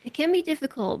 it can be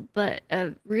difficult, but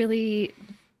a really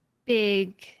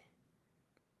big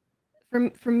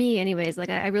for me anyways, like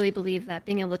I really believe that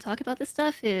being able to talk about this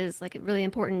stuff is like really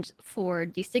important for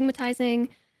destigmatizing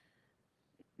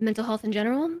mental health in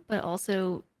general, but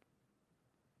also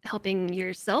helping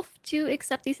yourself to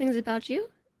accept these things about you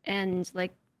and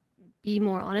like be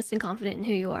more honest and confident in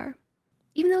who you are,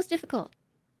 even though it's difficult.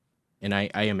 And I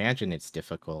imagine it's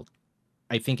difficult.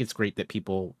 I think it's great that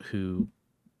people who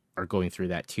are going through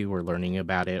that too or learning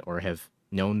about it or have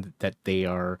known that they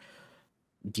are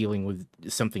dealing with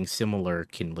something similar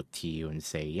can look to you and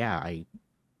say, yeah, I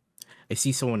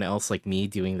see someone else like me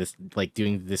doing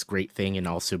this great thing and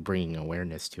also bringing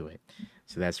awareness to it.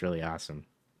 So that's really awesome.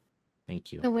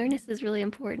 Thank you. Awareness is really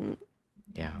important.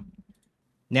 Yeah.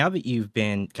 Now that you've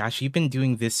been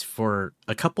doing this for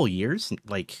a couple years,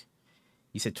 like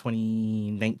you said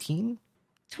 2019?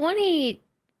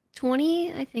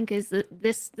 2020, I think, is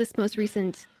this most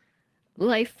recent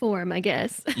life form, I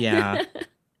guess. Yeah.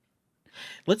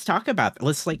 Let's talk about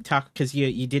let's like talk because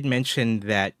you did mention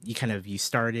that you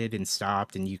started and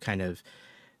stopped and you kind of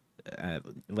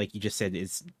like you just said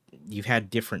is you've had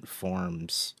different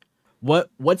forms.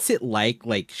 What's it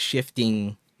like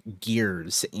shifting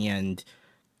gears and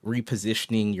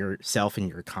repositioning yourself and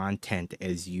your content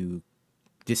as you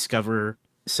discover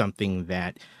something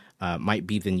that might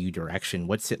be the new direction?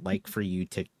 What's it like for you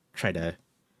to try to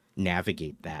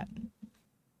navigate that?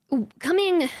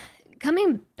 coming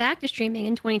coming back to streaming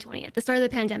in 2020 at the start of the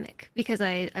pandemic because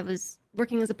I was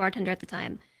working as a bartender at the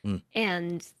time, Mm.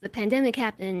 and the pandemic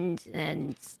happened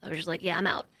and I was just like, yeah, I'm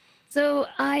out. So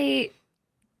I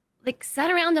like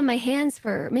sat around on my hands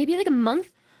for maybe like a month,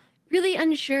 really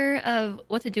unsure of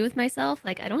what to do with myself.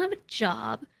 Like I don't have a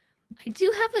job. I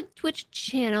do have a Twitch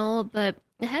channel, but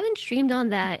I haven't streamed on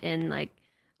that in like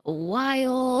a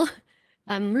while.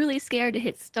 I'm really scared to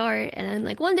hit start, and then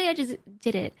like one day I just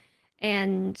did it,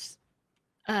 and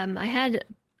I had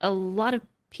a lot of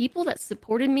people that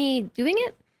supported me doing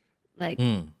it, like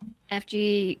Mm.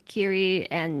 FG, Kiri,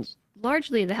 and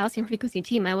largely the Halcyon Frequency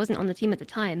team. I wasn't on the team at the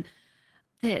time.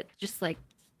 That just like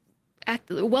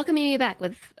welcoming me back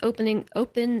with open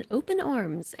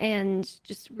arms and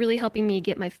just really helping me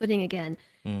get my footing again.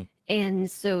 Mm. And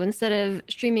so instead of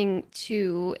streaming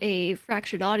to a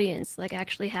fractured audience, like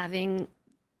actually having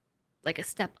like a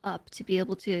step up to be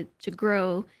able to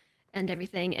grow and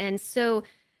everything. And so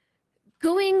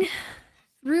going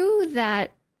through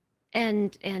that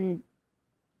and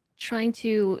trying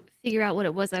to figure out what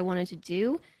it was I wanted to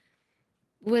do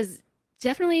was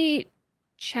definitely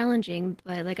challenging,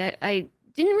 but like I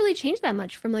didn't really change that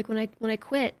much from like when I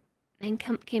quit and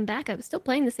came back. I was still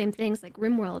playing the same things like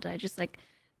RimWorld. I just like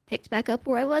picked back up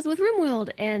where I was with RimWorld,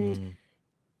 and Mm.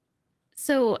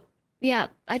 so yeah,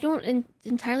 I don't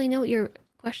entirely know what your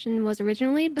question was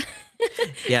originally, but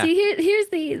Yeah. see here's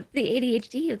the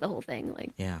ADHD of the whole thing.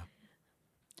 Like Yeah.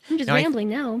 I'm just No, rambling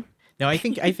now. no, I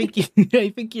think I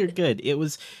think you're good. It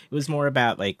was more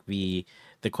about like the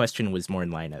question was more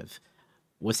in line of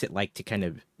what's it like to kind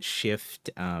of shift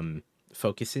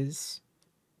focuses,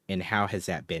 and how has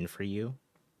that been for you?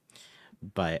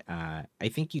 But I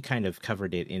think you kind of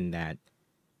covered it in that,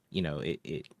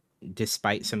 it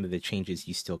despite some of the changes,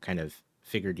 you still kind of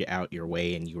figured out your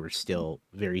way, and you were still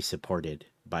very supported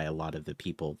by a lot of the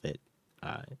people that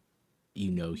uh,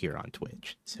 here on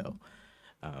Twitch. So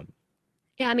um,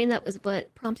 Yeah, I mean that was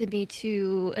what prompted me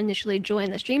to initially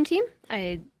join the stream team.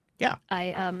 yeah.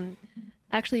 I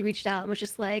actually reached out and was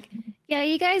just like, "Yeah,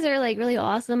 you guys are like really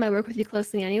awesome. I work with you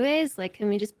closely anyways. Like,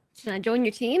 can I join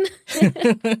your team?"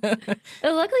 But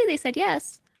luckily they said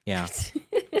yes. Yeah.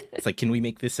 It's like, can we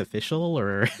make this official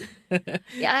or? Yeah,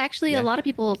 actually a Yeah. lot of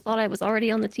people thought I was already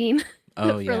on the team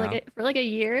Oh for yeah. like a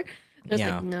year. I was like,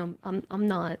 Yeah. "No, I'm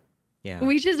not. Yeah.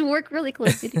 We just work really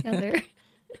closely together."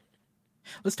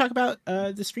 Let's talk about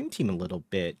the stream team a little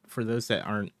bit for those that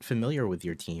aren't familiar with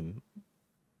your team.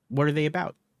 What are they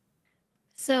about?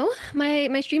 So,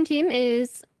 my stream team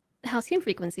is Halcyon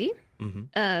Frequency. Mm-hmm.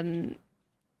 Um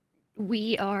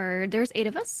there's 8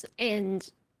 of us, and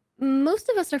most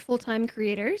of us are full-time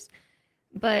creators,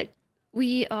 but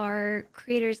we are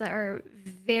creators that are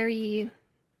very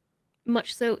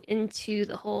much so into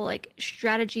the whole like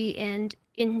strategy and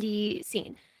indie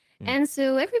scene. Mm. And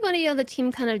so everybody on the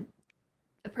team kind of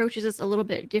approaches us a little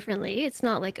bit differently. It's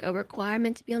not like a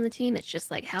requirement to be on the team, it's just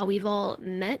like how we've all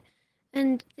met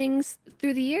and things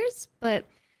through the years. But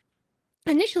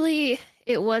initially,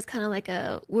 it was kind of like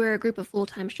we're a group of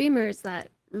full-time streamers that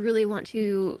really want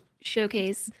to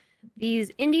showcase these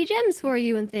indie gems for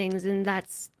you and things, and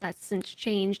that's since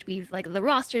changed. We've like the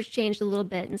roster's changed a little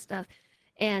bit and stuff.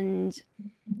 And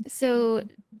so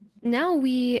now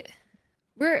we're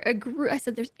a group. I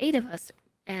said there's 8 of us,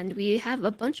 and we have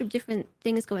a bunch of different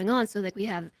things going on. So like we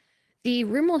have the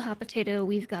Rimworld Hot Potato,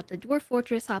 we've got the Dwarf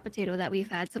Fortress Hot Potato that we've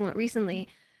had somewhat recently.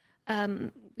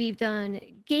 We've done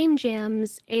game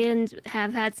jams and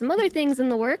have had some other things in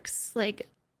the works, like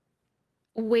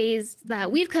ways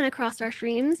that we've kind of crossed our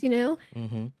streams,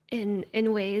 Mm-hmm.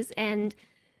 in ways. And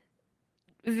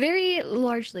very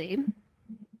largely,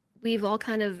 we've all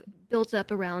kind of built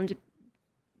up around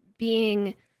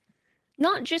being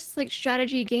not just like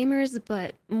strategy gamers,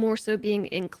 but more so being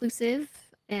inclusive.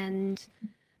 And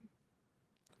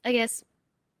I guess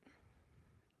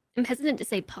I'm hesitant to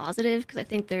say positive because I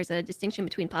think there's a distinction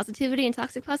between positivity and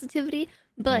toxic positivity,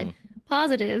 but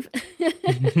positive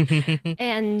Mm.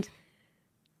 and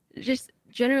just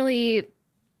generally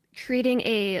creating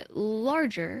a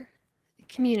larger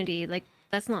community. Like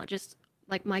that's not just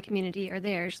like my community or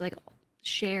theirs, like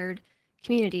shared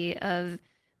community of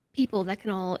people that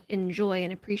can all enjoy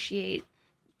and appreciate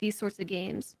these sorts of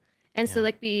games. And so Yeah.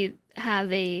 like we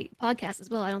have a podcast as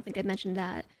well. I don't think I mentioned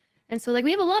that. And so like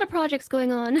we have a lot of projects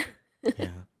going on. Yeah.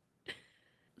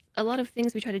 A lot of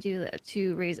things we try to do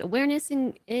to raise awareness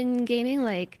in gaming.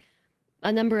 Like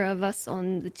a number of us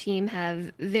on the team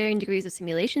have varying degrees of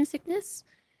simulation sickness,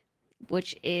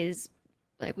 which is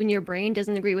like when your brain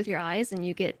doesn't agree with your eyes and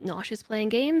you get nauseous playing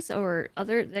games, or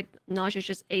other like nausea is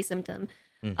just a symptom.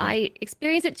 Mm-hmm. I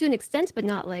experience it to an extent, but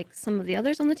not like some of the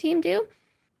others on the team do.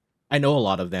 I know a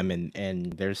lot of them,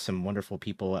 and there's some wonderful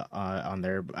people on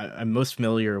there. I'm most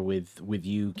familiar with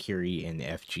you, Kiri, and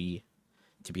FG,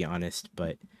 to be honest.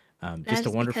 But That just a is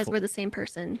because wonderful. we're the same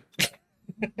person.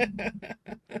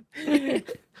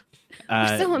 Or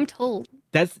uh, so I'm told.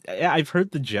 that's yeah, I've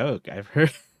heard the joke. I've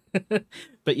heard,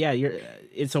 but yeah, you're.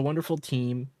 It's a wonderful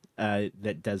team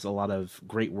that does a lot of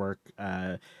great work.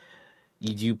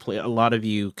 You do play. A lot of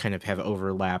you kind of have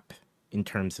overlap in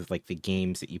terms of like the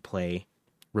games that you play.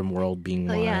 RimWorld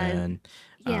being Oh yeah, one.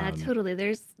 yeah, Um, totally.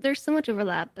 There's so much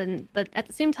overlap, and but at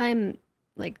the same time,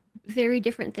 like very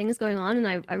different things going on,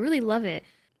 and I really love it.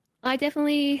 I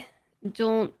definitely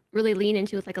don't really lean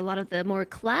into like a lot of the more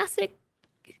classic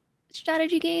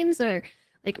strategy games or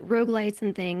like roguelites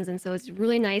and things. And so it's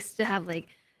really nice to have like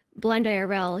Blind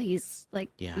IRL. He's like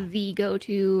yeah, the go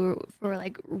to for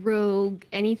like rogue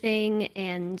anything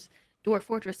and Dwarf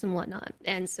Fortress and whatnot.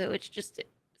 And so it's just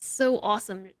so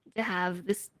awesome to have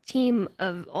this team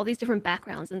of all these different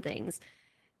backgrounds and things.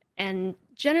 And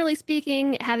generally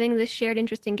speaking, having this shared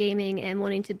interest in gaming and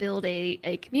wanting to build a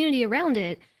community around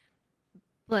it,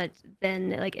 but then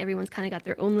like everyone's kind of got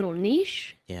their own little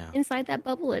niche yeah, inside that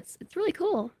bubble. It's really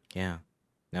cool. yeah.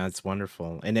 No, it's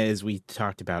wonderful. And as we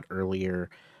talked about earlier,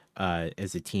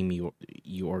 as a team,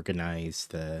 you organize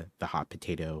the hot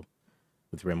potato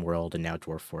with RimWorld and now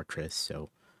Dwarf Fortress. So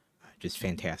just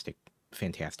fantastic,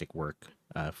 fantastic work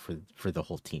for the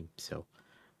whole team. So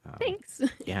Thanks.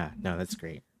 yeah, no, that's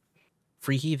great.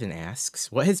 Free Heathen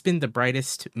asks, what has been the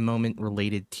brightest moment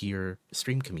related to your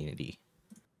stream community?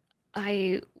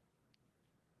 I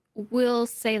will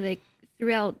say like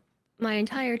throughout my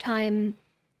entire time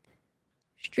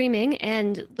streaming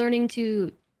and learning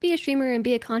to be a streamer and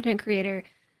be a content creator,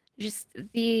 just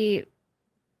the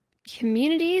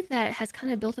community that has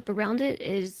kind of built up around it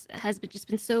just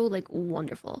been so like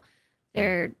wonderful. Mm,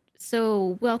 They're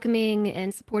so welcoming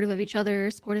and supportive of each other,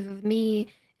 supportive of me,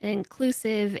 and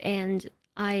inclusive. And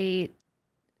I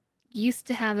used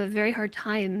to have a very hard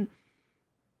time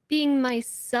being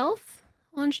myself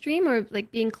on stream or like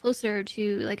being closer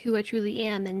to like who I truly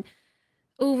am. And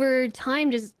over time,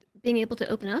 just being able to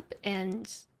open up and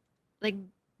like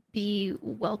be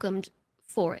welcomed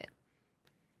for it.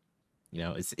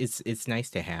 it's nice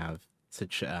to have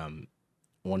such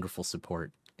wonderful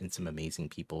support and some amazing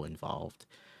people involved.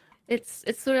 It's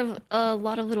sort of a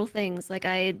lot of little things. Like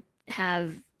I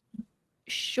have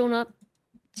shown up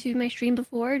to my stream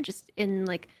before, just in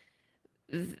like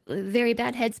very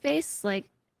bad headspace, like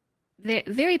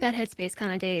very bad headspace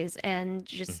kind of days, and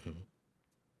just Hmm.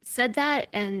 said that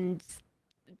and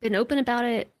been open about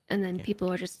it, and then Yeah,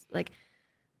 people are just like,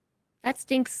 "That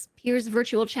stinks." Here's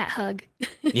virtual chat hug,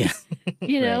 yeah,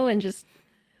 right. and just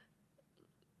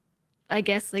I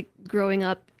guess like growing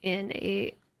up in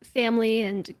a family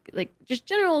and like just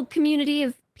general community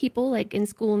of people like in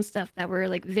school and stuff that were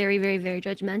like very very very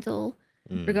judgmental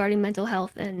Mm. regarding mental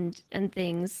health and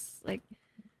things like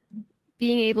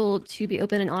being able to be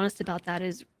open and honest about that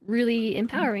is really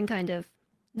empowering kind of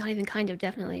not even kind of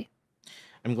definitely.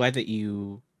 I'm glad that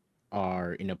you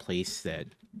are in a place that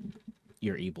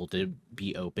you're able to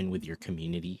be open with your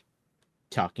community,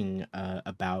 talking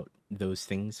about those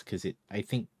things, because I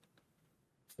think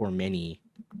for many,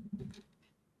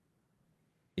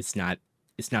 it's not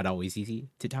it's not always easy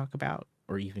to talk about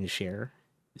or even share.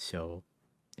 So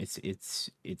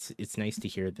it's nice to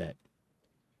hear that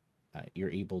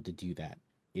you're able to do that.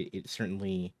 It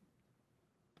certainly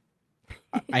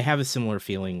I have a similar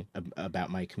feeling about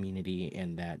my community,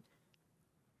 and that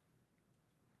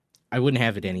I wouldn't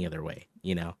have it any other way.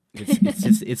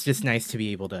 It's just nice to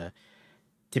be able to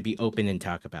be open and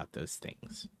talk about those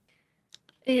things.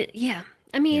 Yeah,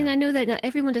 I mean, Yeah. I know that not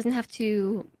everyone doesn't have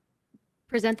to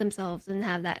present themselves and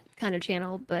have that kind of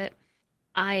channel, but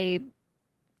I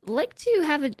like to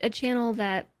have a channel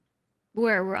that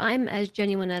where I'm as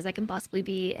genuine as I can possibly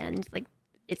be, and like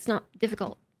it's not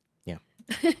difficult. Yeah.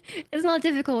 It's not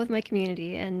difficult with my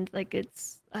community, and like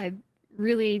I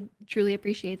really truly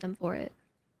appreciate them for it.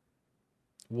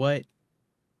 What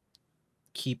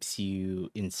keeps you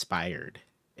inspired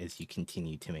as you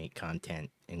continue to make content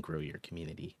and grow your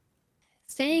community?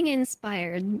 Staying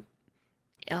inspired,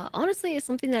 honestly, is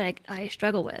something that I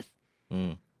struggle with,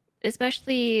 Mm,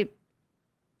 especially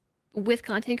with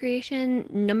content creation.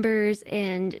 Numbers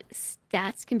and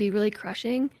stats can be really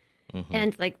crushing, hmm.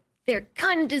 and like they're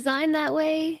kind of designed that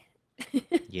way.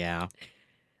 Yeah.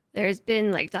 There's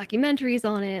been like documentaries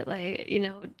on it, like,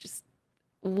 just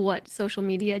what social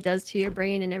media does to your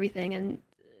brain and everything. And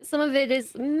some of it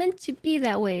is meant to be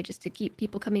that way just to keep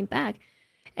people coming back.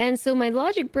 And so my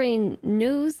logic brain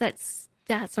knows that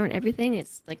stats aren't everything.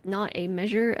 It's like not a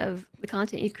measure of the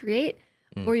content you create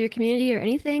Mm, or your community or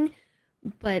anything.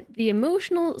 But the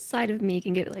emotional side of me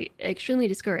can get like extremely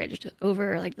discouraged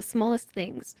over like the smallest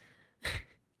things.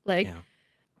 Like yeah.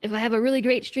 if I have a really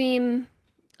great stream,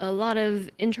 a lot of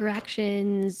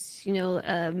interactions,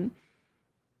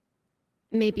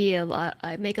 maybe a lot,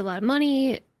 I make a lot of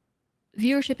money,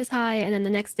 viewership is high, and then the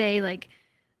next day, like,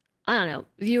 I don't know,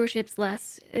 viewership's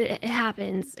less, it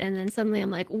happens, and then suddenly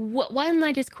I'm like, what, why didn't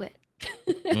I just quit?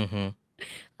 Mm-hmm.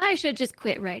 I should just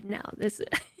quit right now. This,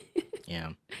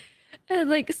 Yeah.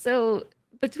 like, so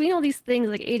between all these things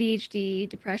like ADHD,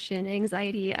 depression,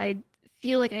 anxiety, I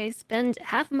feel like I spend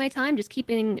half of my time just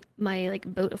keeping my like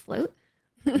boat afloat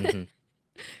Mm-hmm.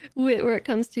 where it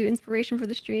comes to inspiration for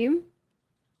the stream.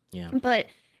 Yeah. But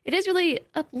it is really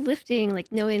uplifting,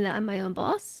 like knowing that I'm my own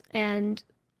boss. And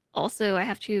also, I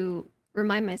have to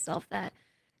remind myself that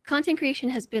content creation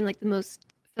has been like the most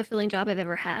fulfilling job I've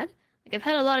ever had. Like, I've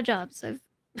had a lot of jobs, I've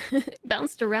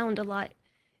bounced around a lot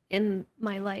in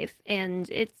my life. And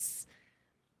it's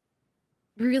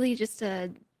really just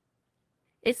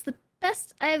it's the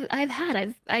best I've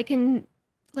had. I can,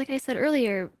 like I said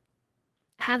earlier,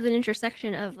 have an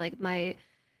intersection of like my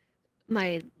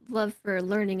love for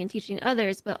learning and teaching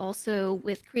others, but also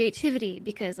with creativity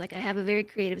because like I have a very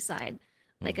creative side.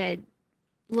 Like, Mm. I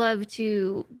love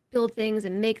to build things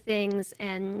and make things,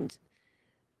 and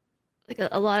like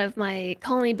a lot of my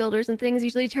colony builders and things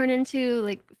usually turn into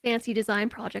like fancy design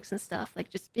projects and stuff. Like,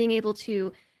 just being able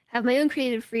to have my own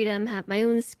creative freedom, have my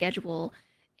own schedule,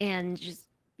 and just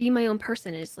be my own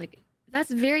person is like that's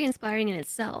very inspiring in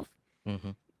itself.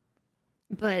 Mm-hmm.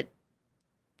 But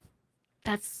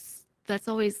that's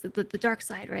always the dark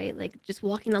side, right? Like, just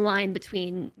walking the line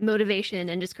between motivation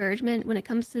and discouragement when it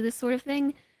comes to this sort of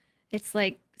thing. It's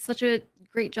like such a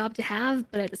great job to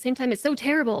have, but at the same time, it's so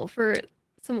terrible for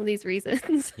some of these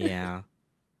reasons. Yeah.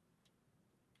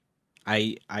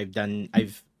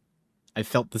 I've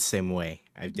felt the same way.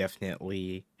 I've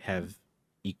definitely have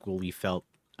equally felt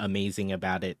amazing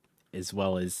about it, as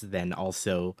well as then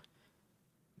also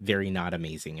very not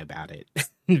amazing about it.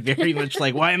 Very much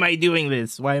like, why am I doing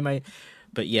this? Why am I?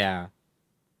 But yeah,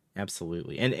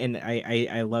 absolutely. And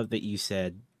I love that you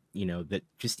said, that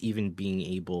just even being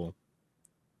able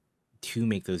to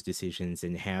make those decisions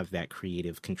and have that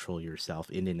creative control yourself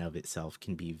in and of itself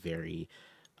can be very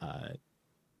uh,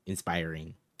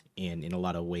 inspiring and in a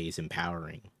lot of ways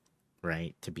empowering,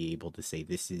 right? To be able to say,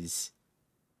 this is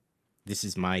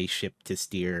my ship to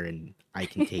steer and I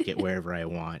can take it wherever I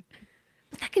want.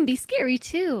 But that can be scary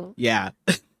too. Yeah.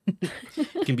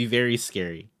 It can be very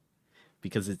scary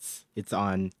because it's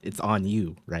on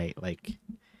you, right? Like,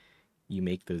 you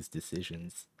make those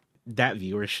decisions. That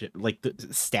viewership, like the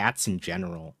stats in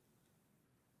general,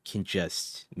 can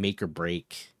just make or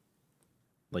break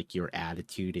like your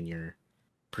attitude and your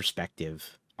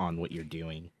perspective on what you're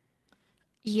doing.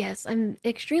 Yes, I'm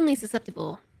extremely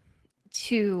susceptible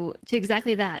to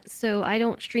exactly that. So I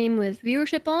don't stream with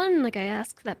viewership on. Like, I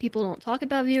ask that people don't talk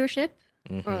about viewership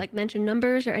or Mm-hmm. like mention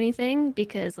numbers or anything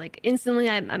because like instantly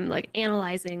I'm like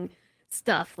analyzing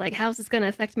stuff like how's this going to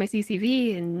affect my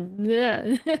CCV and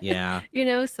Yeah.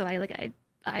 so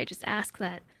I just ask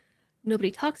that nobody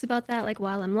talks about that like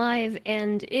while I'm live,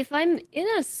 and if I'm in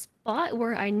a spot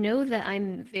where I know that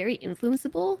I'm very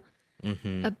influenceable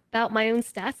Mm-hmm. about my own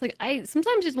stats, like I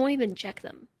sometimes just won't even check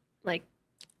them. Like,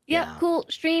 yeah, Yeah. cool,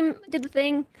 stream did the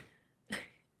thing.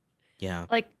 Yeah.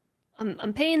 Like,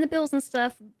 I'm paying the bills and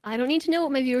stuff. I don't need to know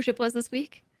what my viewership was this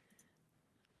week.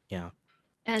 Yeah.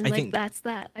 And I like think that's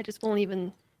that. I won't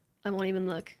even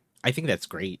look. I think that's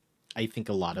great. I think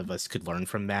a lot of us could learn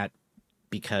from that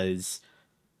because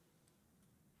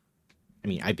I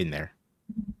mean, I've been there.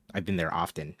 I've been there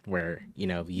often where,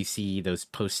 you see those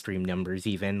post stream numbers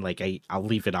even like I'll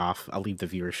leave it off. I'll leave the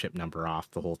viewership number off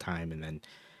the whole time and then,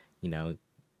 you know,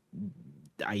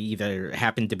 I either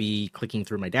happen to be clicking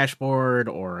through my dashboard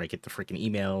or I get the freaking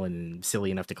email and I'm silly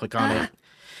enough to click on Ah,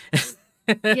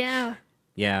 it. yeah.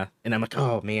 Yeah, and I'm like,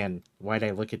 "Oh man, why'd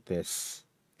I look at this?"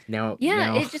 Now Yeah,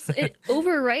 now it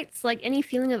overwrites like any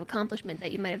feeling of accomplishment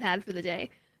that you might have had for the day.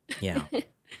 Yeah.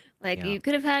 Like, Yeah. you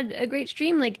could have had a great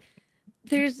stream. Like,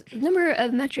 there's a number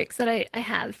of metrics that I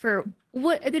have for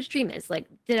what a good stream is. Like,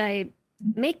 did I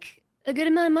make a good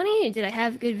amount of money? Did I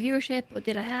have good viewership? Or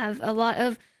did I have a lot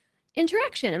of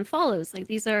interaction and follows? Like,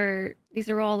 these are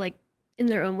all like in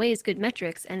their own ways good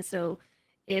metrics. And so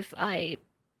if I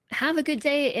have a good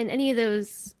day in any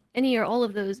or all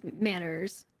of those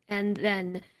manners, and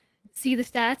then see the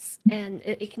stats, and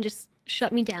it can just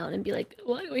shut me down and be like,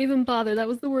 why do I even bother? That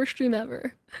was the worst stream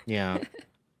ever. Yeah.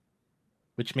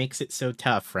 Which makes it so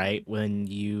tough, right? When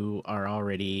you are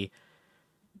already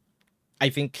I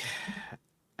think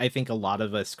I think a lot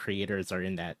of us creators are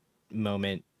in that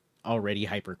moment already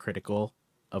hypercritical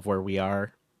of where we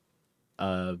are,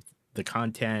 of the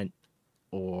content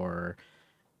or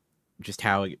just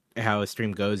how a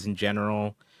stream goes in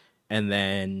general, and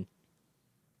then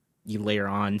you layer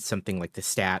on something like the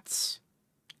stats,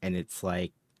 and it's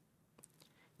like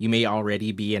you may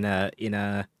already be in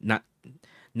a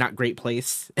not great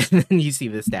place, and then you see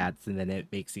the stats, and then it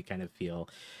makes you kind of feel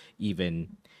even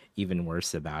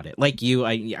worse about it. Like you,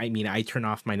 I mean, I turn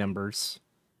off my numbers.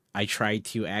 I try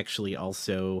to actually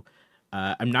also.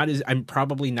 I'm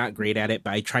probably not great at it,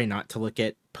 but I try not to look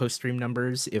at post stream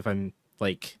numbers if I'm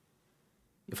like,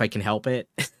 if I can help it.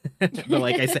 But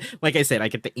like I said, I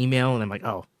get the email and I'm like,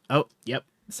 oh, yep,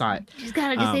 saw it. You just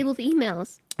gotta disable the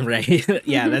emails. Right.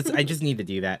 Yeah, I just need to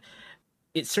do that.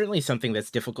 It's certainly something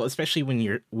that's difficult, especially when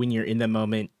you're in the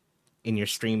moment and you're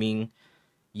streaming.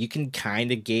 You can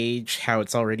kind of gauge how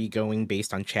it's already going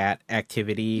based on chat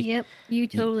activity. Yep, you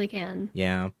totally can.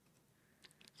 Yeah.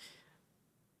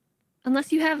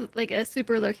 Unless you have like a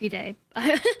super lurky day.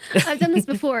 I've done this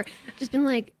before. Just been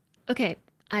like, okay,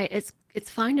 it's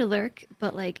fine to lurk,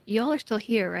 but like y'all are still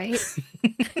here, right?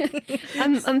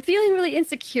 I'm feeling really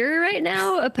insecure right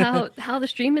now about how the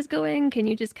stream is going. Can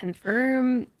you just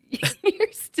confirm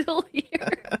you're still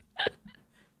here?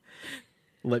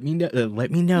 Let me know.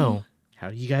 Let me know. How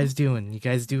are you guys doing? You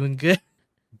guys doing good?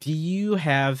 Do you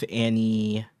have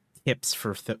any tips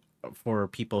for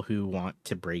people who want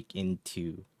to break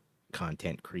into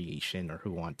content creation or who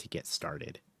want to get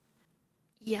started?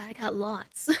 Yeah, I got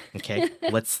lots. Okay,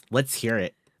 let's hear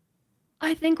it.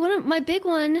 I think my big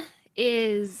one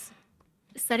is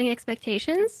setting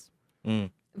expectations.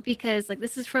 Because like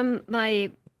this is from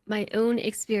my own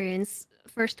experience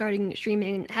first starting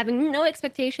streaming, having no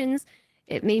expectations.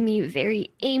 It made me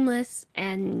very aimless,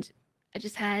 and I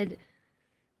just had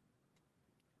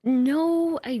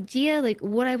no idea like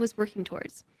what I was working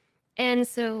towards. And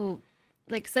so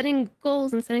like setting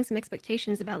goals and setting some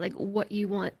expectations about like what you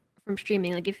want from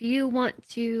streaming. Like if you want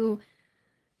to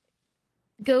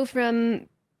go from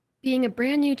being a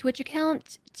brand new Twitch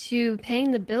account to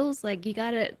paying the bills, like you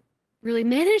gotta really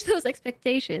manage those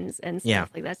expectations and stuff. Yeah.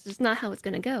 Like that's just not how it's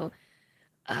gonna go.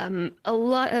 A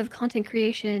lot of content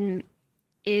creation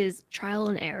is trial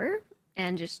and error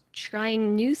and just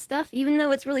trying new stuff, even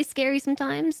though it's really scary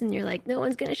sometimes and you're like, no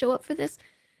one's gonna show up for this.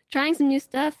 Trying some new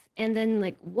stuff and then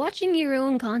like watching your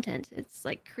own content. It's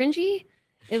like cringy.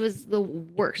 It was the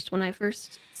worst when I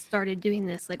first started doing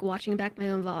this, like watching back my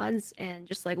own VODs and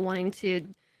just like wanting to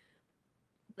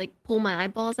like pull my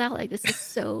eyeballs out. Like, this is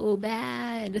so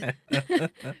bad.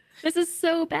 This is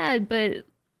so bad, but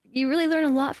you really learn a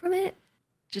lot from it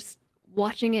just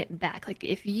watching it back. Like,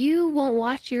 if you won't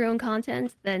watch your own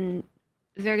content, then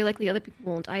very likely other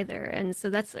people won't either. And so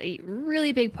that's a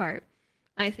really big part,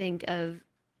 I think, of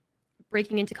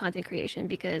breaking into content creation,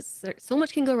 because so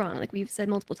much can go wrong. Like we've said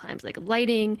multiple times, like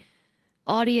lighting,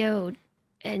 audio,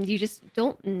 and you just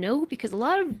don't know, because a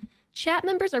lot of chat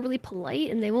members are really polite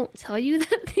and they won't tell you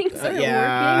that things aren't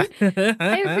working.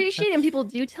 I appreciate it when people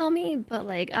do tell me, but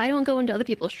like I don't go into other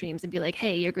people's streams and be like,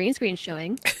 hey, your green screen's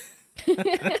showing.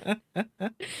 You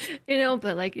know,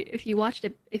 but like if you watched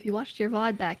your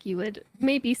VOD back, you would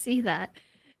maybe see that.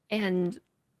 And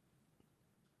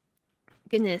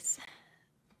goodness,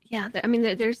 yeah, I mean,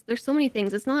 there's so many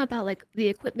things. It's not about like the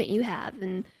equipment you have,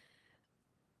 and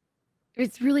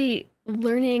it's really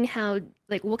learning how,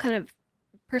 like, what kind of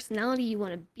personality you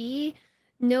want to be,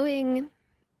 knowing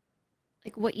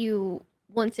like what you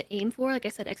want to aim for. Like I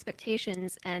said,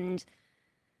 expectations, and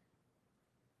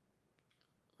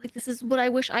like this is what I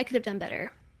wish I could have done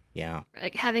better. Yeah.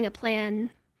 Like having a plan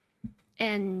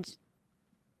and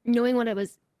knowing what I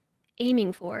was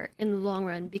aiming for in the long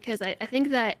run, because I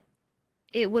think that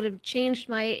it would have changed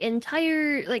my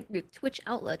entire like Twitch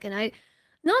outlook. And I,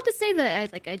 not to say that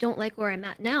I don't like where I'm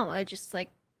at now. I just like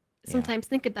sometimes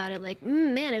think about it like,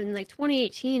 man, in like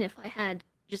 2018, if I had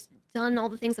just done all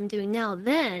the things I'm doing now,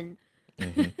 then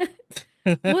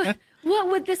what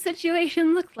would this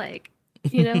situation look like?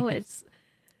 You know, it's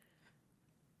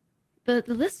the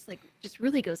list like just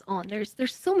really goes on. There's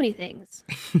so many things,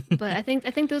 but I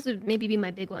think those would maybe be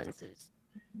my big ones.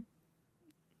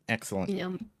 Excellent. You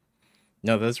know,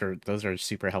 no, those are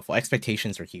super helpful.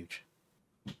 Expectations are huge.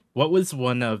 What was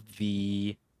one of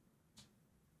the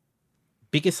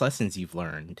biggest lessons you've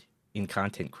learned in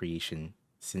content creation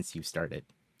since you started?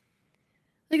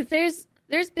 Like there's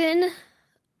been,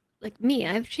 like me,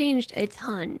 I've changed a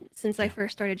ton since I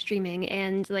first started streaming,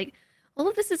 and like all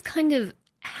of this has kind of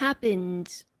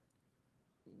happened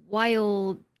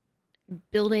while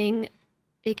building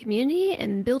a community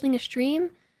and building a stream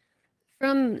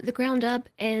from the ground up.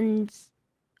 And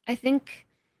I think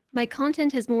my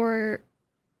content has more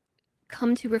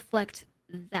come to reflect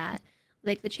that.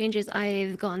 like the changes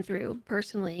I've gone through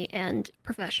personally and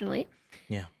professionally.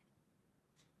 Yeah.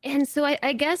 And so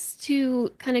I guess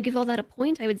to kind of give all that a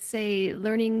point, I would say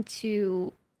learning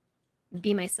to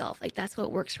be myself. Like that's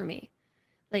what works for me.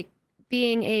 Like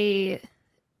being a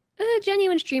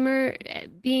genuine streamer,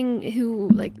 being who,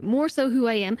 like more so who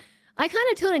I am. I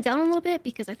kind of tone it down a little bit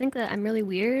because I think that I'm really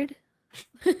weird.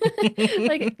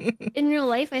 Like in real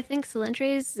life, I think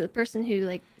Solentre is the person who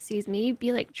like sees me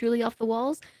be like truly off the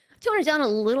walls. Tone it down a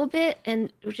little bit,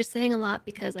 and which is saying a lot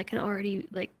because I can already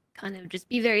like kind of just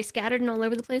be very scattered and all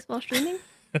over the place while streaming.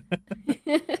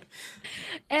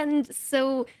 And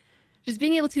so just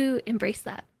being able to embrace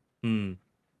that, Hmm.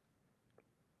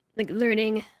 like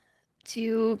learning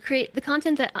to create the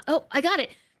content that oh I got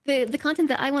it, the content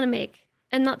that I want to make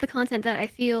and not the content that I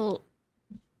feel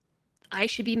I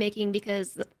should be making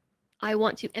because I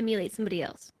want to emulate somebody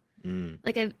else. Mm.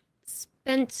 Like I've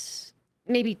spent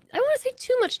maybe I want to say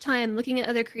too much time looking at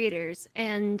other creators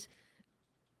and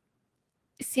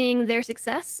seeing their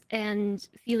success and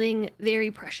feeling very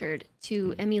pressured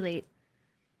to emulate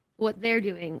what they're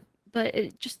doing. But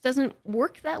it just doesn't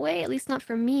work that way, at least not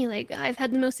for me. Like I've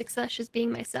had the most success just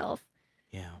being myself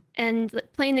Yeah. and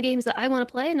playing the games that I want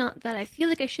to play, not that I feel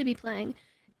like I should be playing,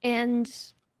 and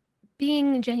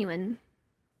being genuine.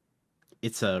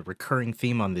 It's a recurring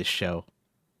theme on this show,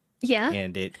 Yeah.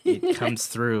 and it comes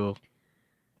through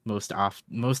most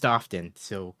often.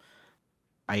 So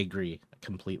I agree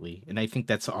completely, and I think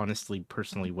that's honestly,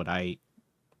 personally, what I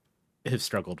have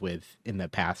struggled with in the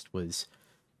past was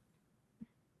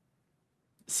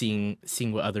seeing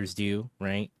what others do,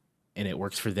 right? And it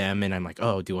works for them, and I'm like,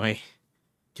 oh, do I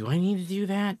need to do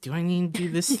that? Do I need to do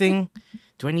this thing?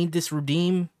 Do I need this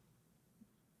redeem?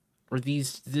 Or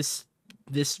this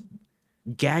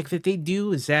gag that they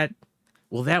do?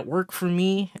 Will that work for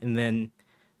me? And then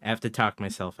I have to talk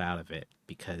myself out of it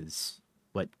because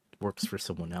what works for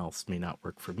someone else may not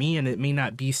work for me, and it may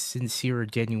not be sincere or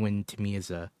genuine to me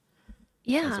as a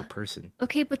Yeah. person.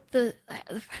 Okay, but the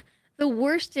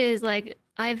worst is like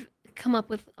I've come up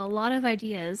with a lot of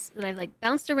ideas that I've like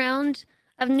bounced around.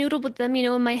 I've noodled with them,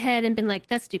 in my head and been like,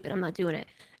 "That's stupid. I'm not doing it."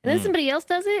 And then Mm. somebody else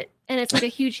does it, and it's like a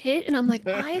huge hit, and I'm like,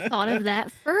 "I thought of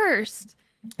that first.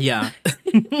 Yeah.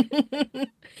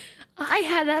 I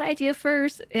had that idea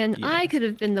first, and Yeah. I could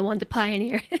have been the one to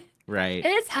pioneer it." Right.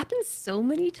 And it's happened so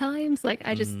many times. Like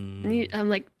I just Mm. I'm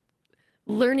like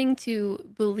learning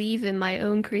to believe in my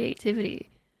own creativity.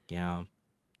 Yeah.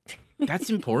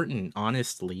 That's important,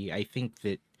 honestly. I think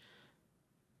that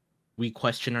we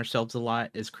question ourselves a lot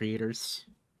as creators.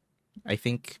 I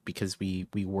think because we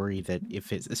worry that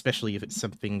especially if it's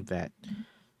something that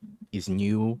is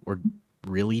new or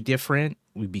really different,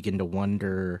 we begin to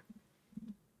wonder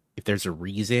if there's a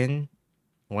reason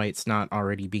why it's not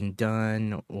already being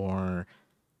done, or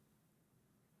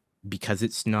because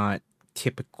it's not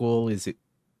typical, is it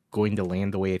going to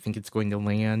land the way I think it's going to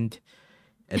land?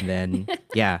 And then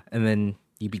and then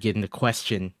you begin to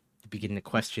question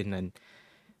and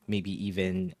maybe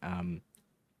even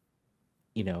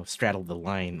straddle the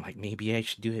line, like maybe I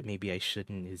should do it, maybe I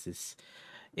shouldn't. Is this?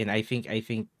 And I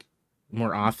think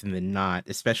more often than not,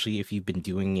 especially if you've been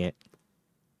doing it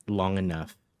long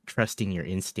enough, trusting your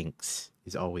instincts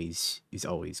is always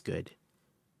good,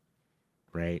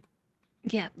 right?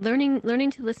 Yeah,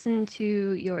 learning to listen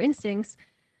to your instincts,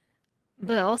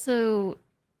 but also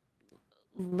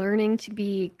learning to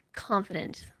be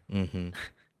confident. Mm-hmm.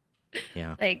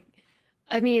 Yeah. Like,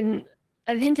 I mean,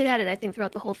 I've hinted at it, I think,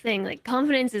 throughout the whole thing. Like,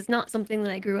 confidence is not something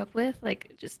that I grew up with,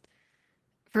 like, just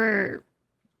for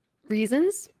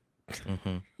reasons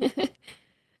Mm-hmm.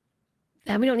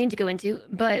 that we don't need to go into.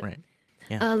 But Right.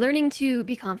 Yeah. learning to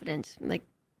be confident, like,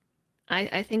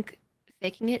 I think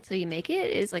faking it till you make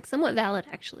it is like somewhat valid,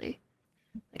 actually.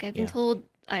 Like, I've been Yeah. told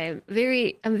I'm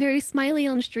very smiley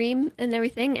on stream and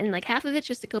everything, and like half of it's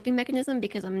just a coping mechanism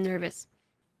because I'm nervous.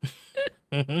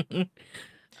 And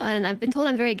I've been told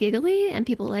I'm very giggly and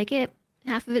people like it.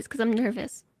 Half of it's because I'm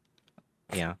nervous.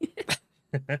 Yeah.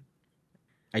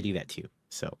 I do that too,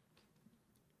 so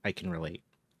I can relate.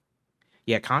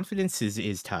 Yeah, confidence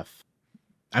is tough.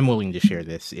 I'm willing to share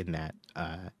this in that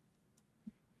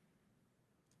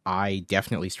I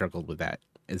definitely struggled with that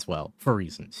as well for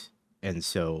reasons. And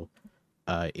so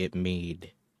it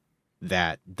made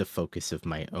that the focus of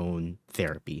my own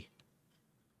therapy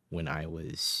when I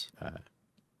was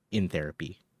in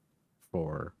therapy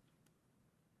for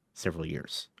several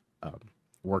years.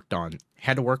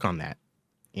 Had to work on that.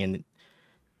 And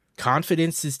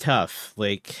confidence is tough,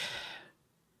 like,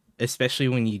 especially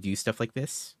when you do stuff like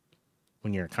this.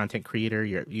 When you're a content creator,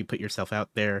 you put yourself out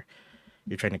there,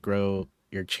 you're trying to grow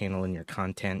your channel and your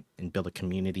content and build a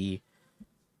community.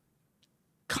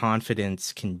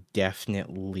 confidence can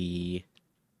definitely,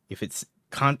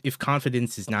 if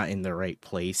confidence is not in the right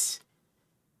place,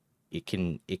 it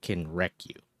can wreck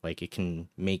you. Like it can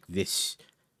make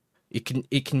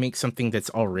something that's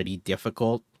already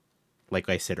difficult, like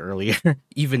I said earlier,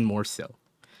 even more so.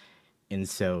 And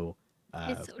so,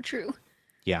 It's so true.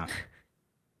 yeah,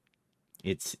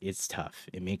 it's tough.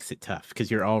 It makes it tough because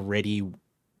you're already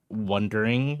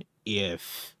wondering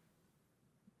if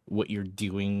what you're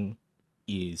doing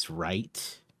is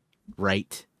right,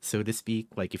 so to speak.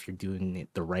 Like if you're doing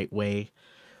it the right way,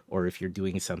 or if you're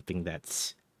doing something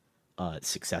that's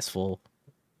successful,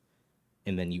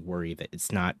 and then you worry that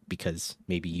it's not because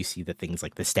maybe you see the things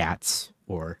like the stats,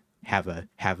 or have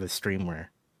a stream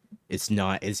where it's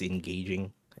not as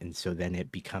engaging, and so then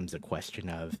it becomes a question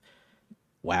of,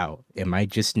 wow, am I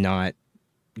just not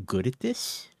good at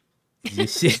this?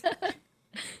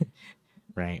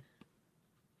 Right?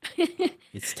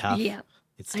 It's tough. Yeah,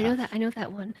 It's I know tough. that. I know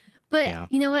that one. But Yeah.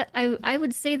 you know what? I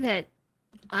would say that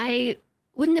I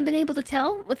wouldn't have been able to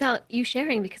tell without you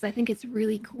sharing, because I think it's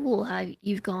really cool how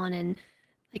you've gone and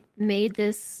like made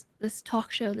this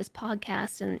talk show, this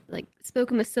podcast, and like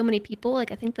spoken with so many people.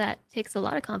 Like I think that takes a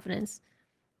lot of confidence,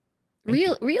 Thank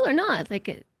you. real or not.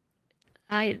 Like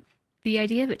I, the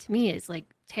idea of it to me is like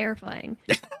terrifying.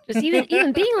 Just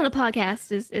even being on a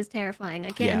podcast is terrifying. I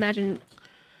can't Yeah. imagine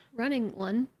running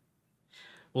one.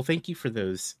 Well, thank you for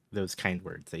those kind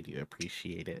words. I do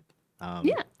appreciate it.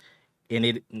 Yeah.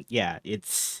 And yeah,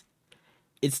 it's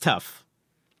tough.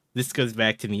 This goes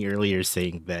back to me earlier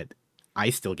saying that I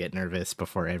still get nervous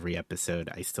before every episode.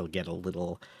 I still get a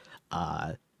little,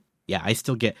 yeah, I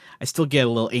still get a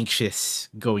little anxious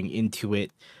going into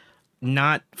it.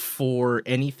 Not for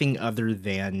anything other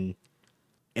than,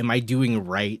 am I doing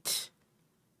right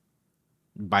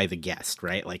by the guest,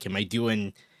 right? Like, am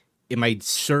I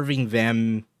serving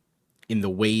them in the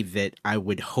way that I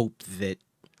would hope that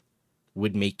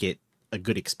would make it a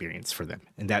good experience for them?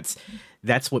 And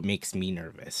that's what makes me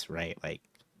nervous, right? Like,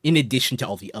 in addition to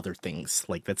all the other things,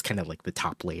 like that's kind of like the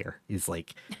top layer, is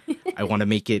like, I want to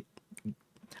make it,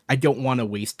 I don't want to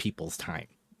waste people's time.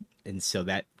 And so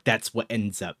that's what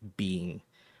ends up being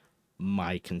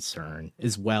my concern,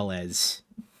 as well as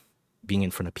being in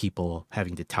front of people,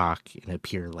 having to talk and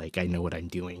appear like I know what I'm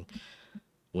doing,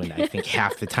 when I think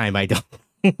half the time I don't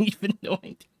even know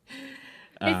I do.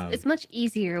 It's much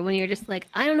easier when you're just like,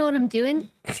 I don't know what I'm doing.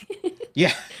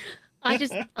 Yeah. I'm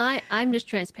just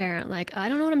transparent. Like, I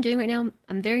don't know what I'm doing right now.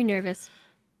 I'm very nervous.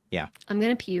 Yeah. I'm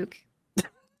gonna puke.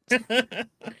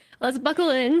 Let's buckle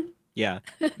in. Yeah.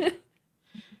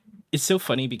 It's so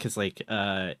funny because like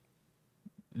the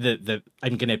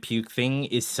I'm gonna puke thing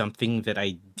is something that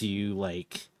I do,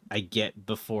 like I get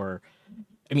before.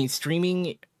 I mean,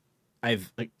 streaming,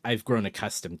 I've grown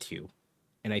accustomed to,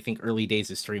 and I think early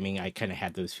days of streaming I kind of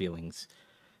had those feelings.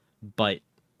 But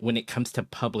when it comes to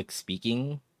public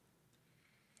speaking,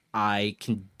 I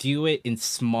can do it in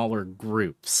smaller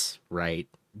groups, right?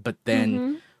 But then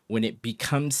Mm-hmm. when it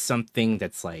becomes something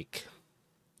that's like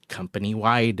company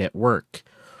wide at work,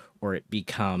 or it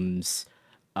becomes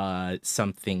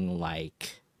something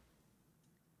like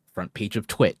front page of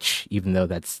Twitch, even though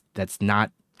that's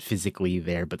not physically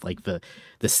there, but like the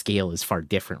scale is far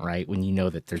different, right? When you know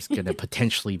that there's gonna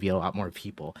potentially be a lot more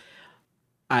people.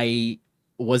 I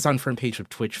was on front page of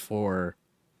Twitch for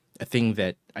a thing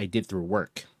that I did through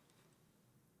work,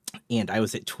 and I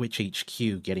was at Twitch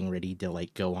HQ getting ready to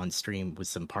like go on stream with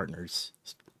some partners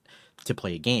to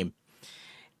play a game.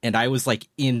 And I was like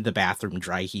in the bathroom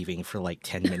dry heaving for like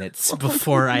 10 minutes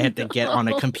before I had to get on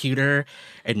a computer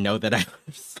and know that I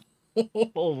was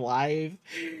live.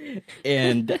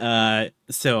 And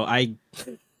so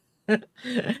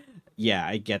yeah,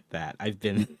 I get that. I've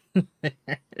been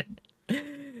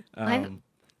I um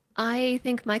I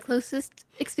think my closest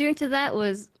experience to that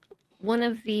was one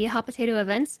of the hot potato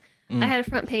events. I mm, had a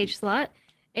front page slot,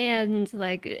 and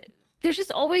like there's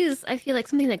just always, I feel like,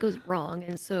 something that goes wrong,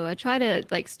 and so I try to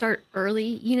like start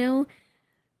early,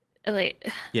 like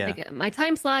yeah. like my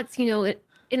time slots, in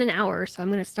an hour, so I'm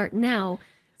gonna start now,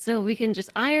 so we can just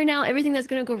iron out everything that's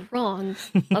gonna go wrong.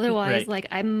 Otherwise, Right. like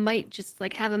I might just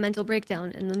like have a mental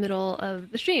breakdown in the middle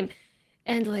of the stream,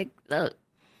 and like the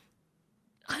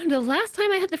last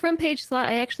time I had the front page slot,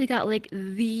 I actually got like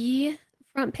the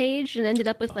front page and ended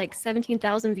up with like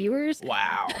 17,000 viewers.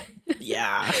 Wow.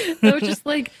 Yeah. I was just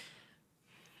like,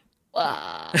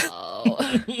 wow.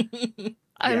 I'm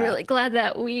Yeah. really glad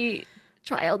that we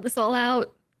trialed this all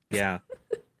out. Yeah.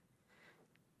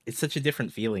 It's such a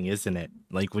different feeling, isn't it?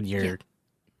 Like when Yeah.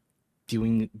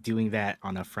 you're doing that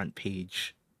on a front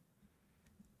page.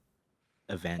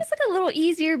 event. It's like a little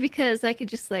easier because I could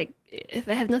just like if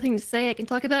I have nothing to say, I can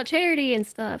talk about charity and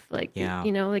stuff. Like Yeah.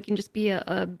 you know, it can just be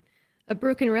a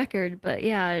broken record. But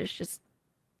yeah, it's just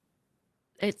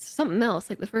it's something else.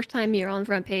 Like the first time you're on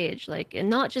front page, like and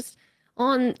not just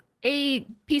on a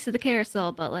piece of the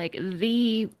carousel, but like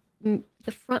the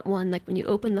front one, like when you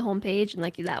open the home page and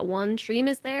like that one stream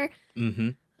is there, Mm-hmm.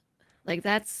 like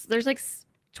that's there's like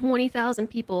 20,000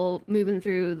 people moving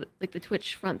through like the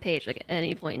Twitch front page like at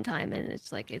any point in time, and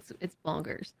it's like it's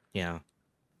bonkers. Yeah.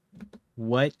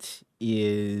 What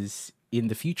is in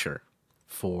the future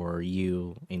for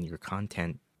you and your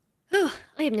content? Oh,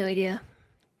 I have no idea.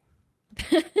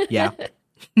 Yeah.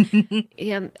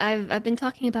 Yeah, I've been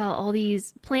talking about all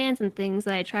these plans and things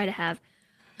that I try to have.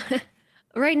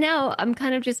 Right now, I'm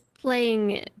kind of just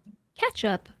playing catch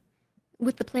up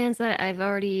with the plans that I've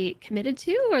already committed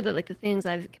to, or the like the things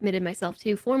I've committed myself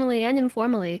to formally and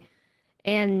informally,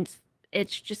 and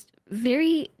it's just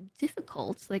very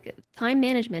difficult. Like time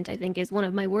management, I think, is one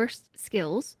of my worst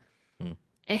skills,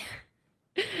 Mm.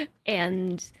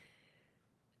 and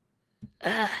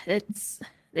it's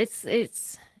it's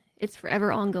it's it's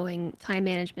forever ongoing time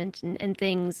management and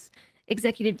things,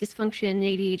 executive dysfunction,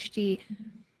 ADHD.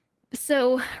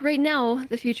 So right now,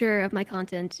 the future of my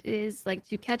content is like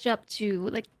to catch up to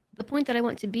like the point that I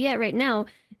want to be at right now,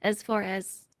 as far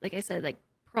as like I said, like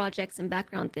projects and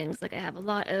background things. Like I have a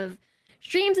lot of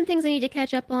streams and things I need to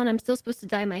catch up on. I'm still supposed to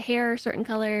dye my hair a certain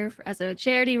color as a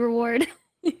charity reward.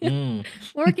 Mm.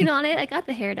 Working on it. I got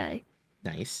the hair dye.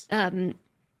 Nice. Um,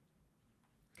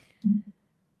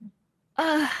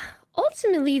 uh,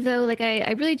 ultimately though, like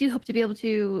I really do hope to be able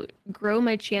to grow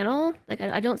my channel. Like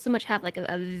I don't so much have like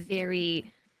a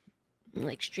very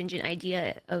like stringent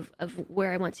idea of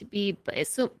where I want to be, but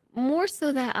it's so more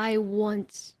so that I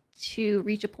want to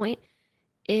reach a point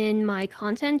in my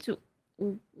content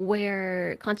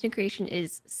where content creation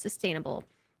is sustainable.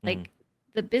 Mm. Like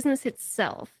the business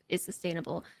itself is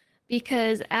sustainable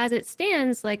because as it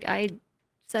stands, like I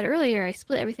said earlier, I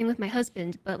split everything with my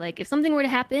husband, but like if something were to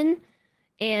happen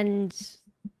and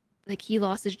like he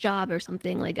lost his job or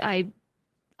something, like I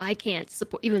can't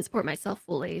support myself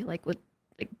fully, like with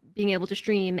like being able to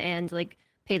stream and like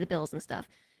pay the bills and stuff.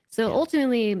 So Yeah.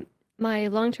 ultimately, my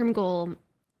long term goal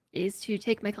is to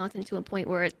take my content to a point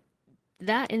where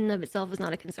that in and of itself is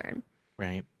not a concern.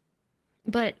 Right.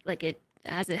 But like it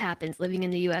as it happens, living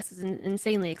in the U.S. is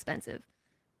insanely expensive,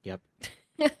 Yep.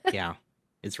 Yeah.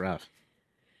 It's rough.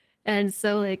 and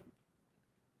so like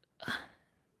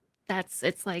that's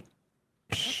it's like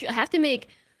I have to make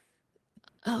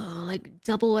like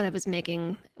double what I was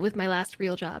making with my last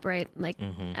real job, right? Like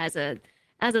Mm-hmm. as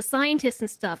a scientist and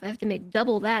stuff, I have to make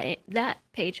double that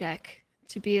paycheck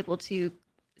to be able to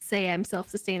say I'm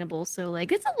self-sustainable. So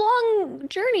like it's a long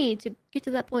journey to get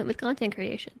to that point with content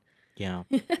creation. Yeah.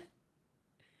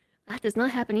 That does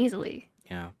not happen easily.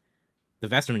 Yeah. The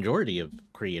vast majority of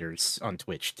creators on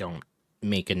Twitch don't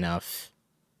make enough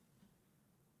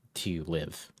to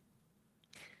live.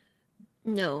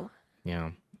 No.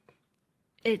 Yeah.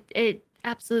 It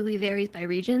absolutely varies by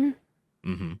region,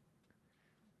 Mm-hmm.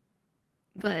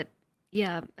 but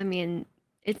yeah, I mean,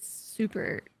 it's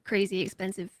super crazy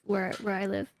expensive where I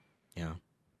live. Yeah.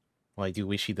 Well, I do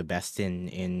wish you the best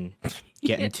in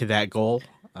getting to that goal.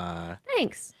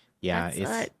 Thanks. Yeah, That's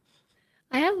it's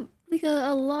I have like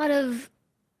a lot of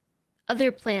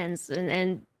other plans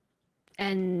and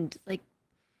like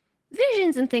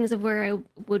visions and things of where I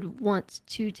would want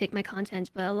to take my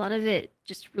content, but a lot of it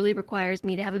just really requires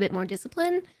me to have a bit more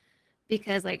discipline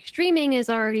because like streaming is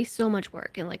already so much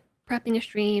work and like prepping a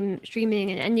stream,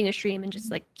 streaming and ending a stream and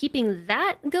just like keeping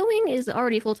that going is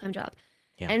already a full-time job.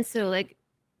 Yeah. And so like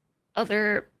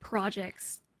other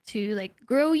projects to like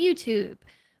grow YouTube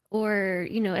or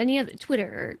you know any other Twitter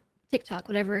or TikTok,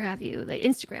 whatever have you, like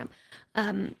Instagram.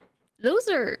 Um, those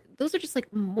are just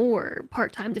like more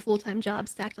part-time to full-time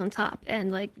jobs stacked on top,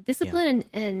 and like discipline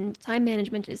and time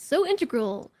management is so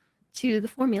integral to the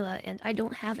formula, and I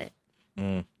don't have it.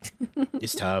 mm,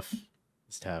 it's tough.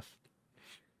 It's tough.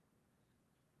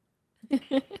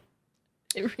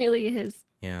 It really is.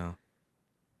 Yeah.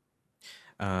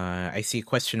 I see a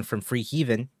question from Free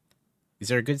Heathen. Is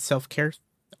there a good self-care?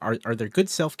 Are there good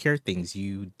self-care things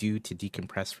you do to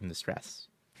decompress from the stress?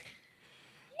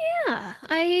 Yeah,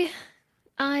 I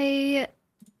I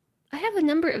have a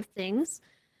number of things.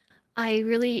 I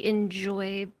really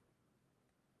enjoy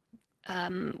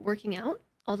working out,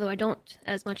 although I don't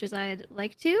as much as I'd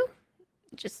like to.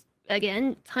 Just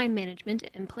again, time management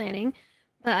and planning.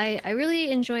 But I really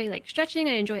enjoy like stretching.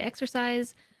 I enjoy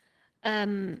exercise.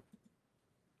 Um,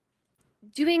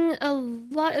 doing a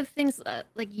lot of things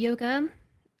like yoga,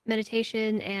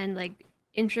 meditation, and like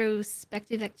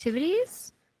introspective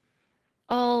activities.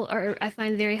 All are, I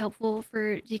find, very helpful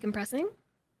for decompressing.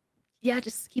 Yeah,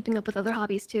 just keeping up with other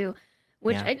hobbies too,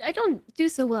 which Yeah. I don't do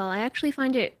so well. I actually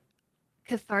find it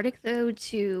cathartic though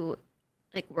to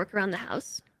like work around the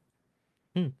house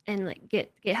Hmm. and like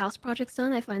get house projects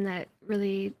done. I find that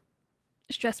really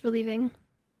stress relieving.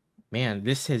 Man,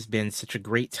 this has been such a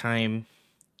great time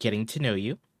getting to know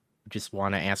you. Just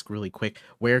want to ask really quick,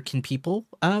 where can people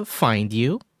find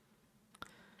you?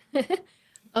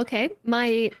 Okay,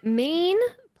 my main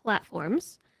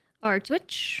platforms are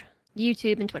Twitch,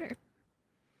 YouTube, and Twitter.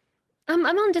 I'm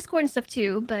on Discord and stuff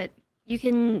too, but you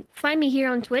can find me here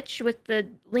on Twitch with the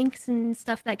links and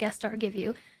stuff that Guest Star give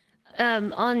you.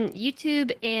 On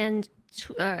YouTube and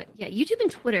YouTube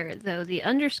and Twitter though, the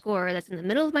underscore that's in the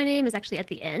middle of my name is actually at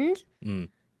the end Mm.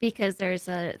 because there's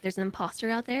an imposter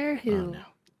out there Oh who no.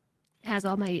 has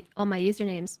all my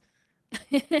usernames.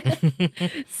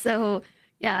 So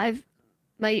yeah, I've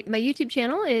my YouTube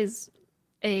channel is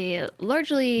a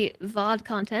largely VOD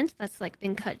content that's like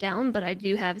been cut down, but I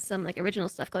do have some like original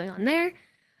stuff going on there.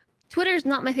 Twitter's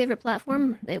not my favorite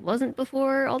platform. It wasn't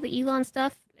before all the Elon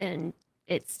stuff, and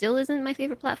it still isn't my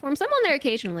favorite platform. So I'm on there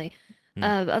occasionally.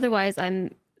 Otherwise,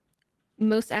 I'm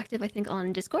most active, I think,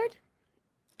 on Discord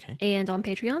Okay. and on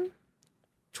Patreon.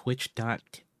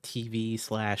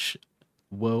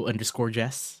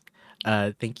 Twitch.tv/whoa_Jess.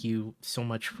 Thank you so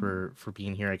much for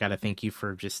being here. I gotta thank you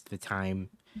for just the time.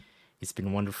 It's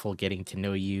been wonderful getting to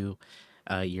know you,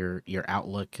 your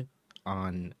outlook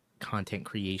on content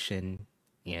creation,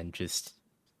 and just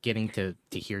getting to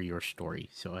hear your story.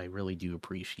 So I really do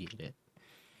appreciate it.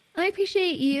 I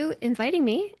appreciate you inviting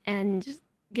me and just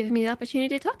giving me the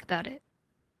opportunity to talk about it.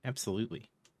 Absolutely.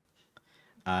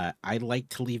 I like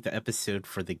to leave the episode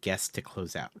for the guest to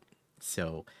close out.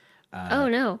 So, Oh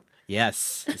no.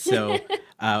 yes. So,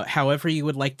 however you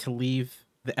would like to leave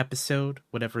the episode,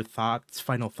 whatever thoughts,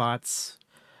 final thoughts,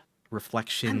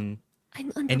 reflection,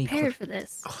 I'm any unprepared for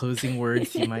this. closing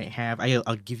words you might have.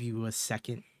 I'll give you a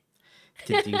second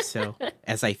to do so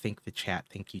as I thank the chat.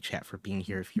 Thank you, chat, for being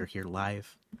here if you're here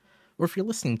live. Or if you're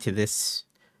listening to this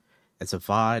as a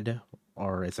VOD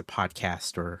or as a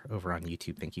podcast or over on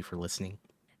YouTube, thank you for listening.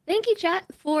 Thank you, chat,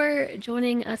 for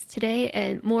joining us today,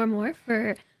 and more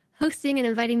for hosting and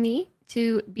inviting me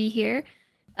to be here.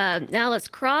 Now let's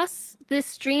cross this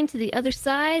stream to the other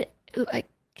side. Ooh, I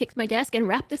kicked my desk and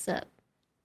wrap this up.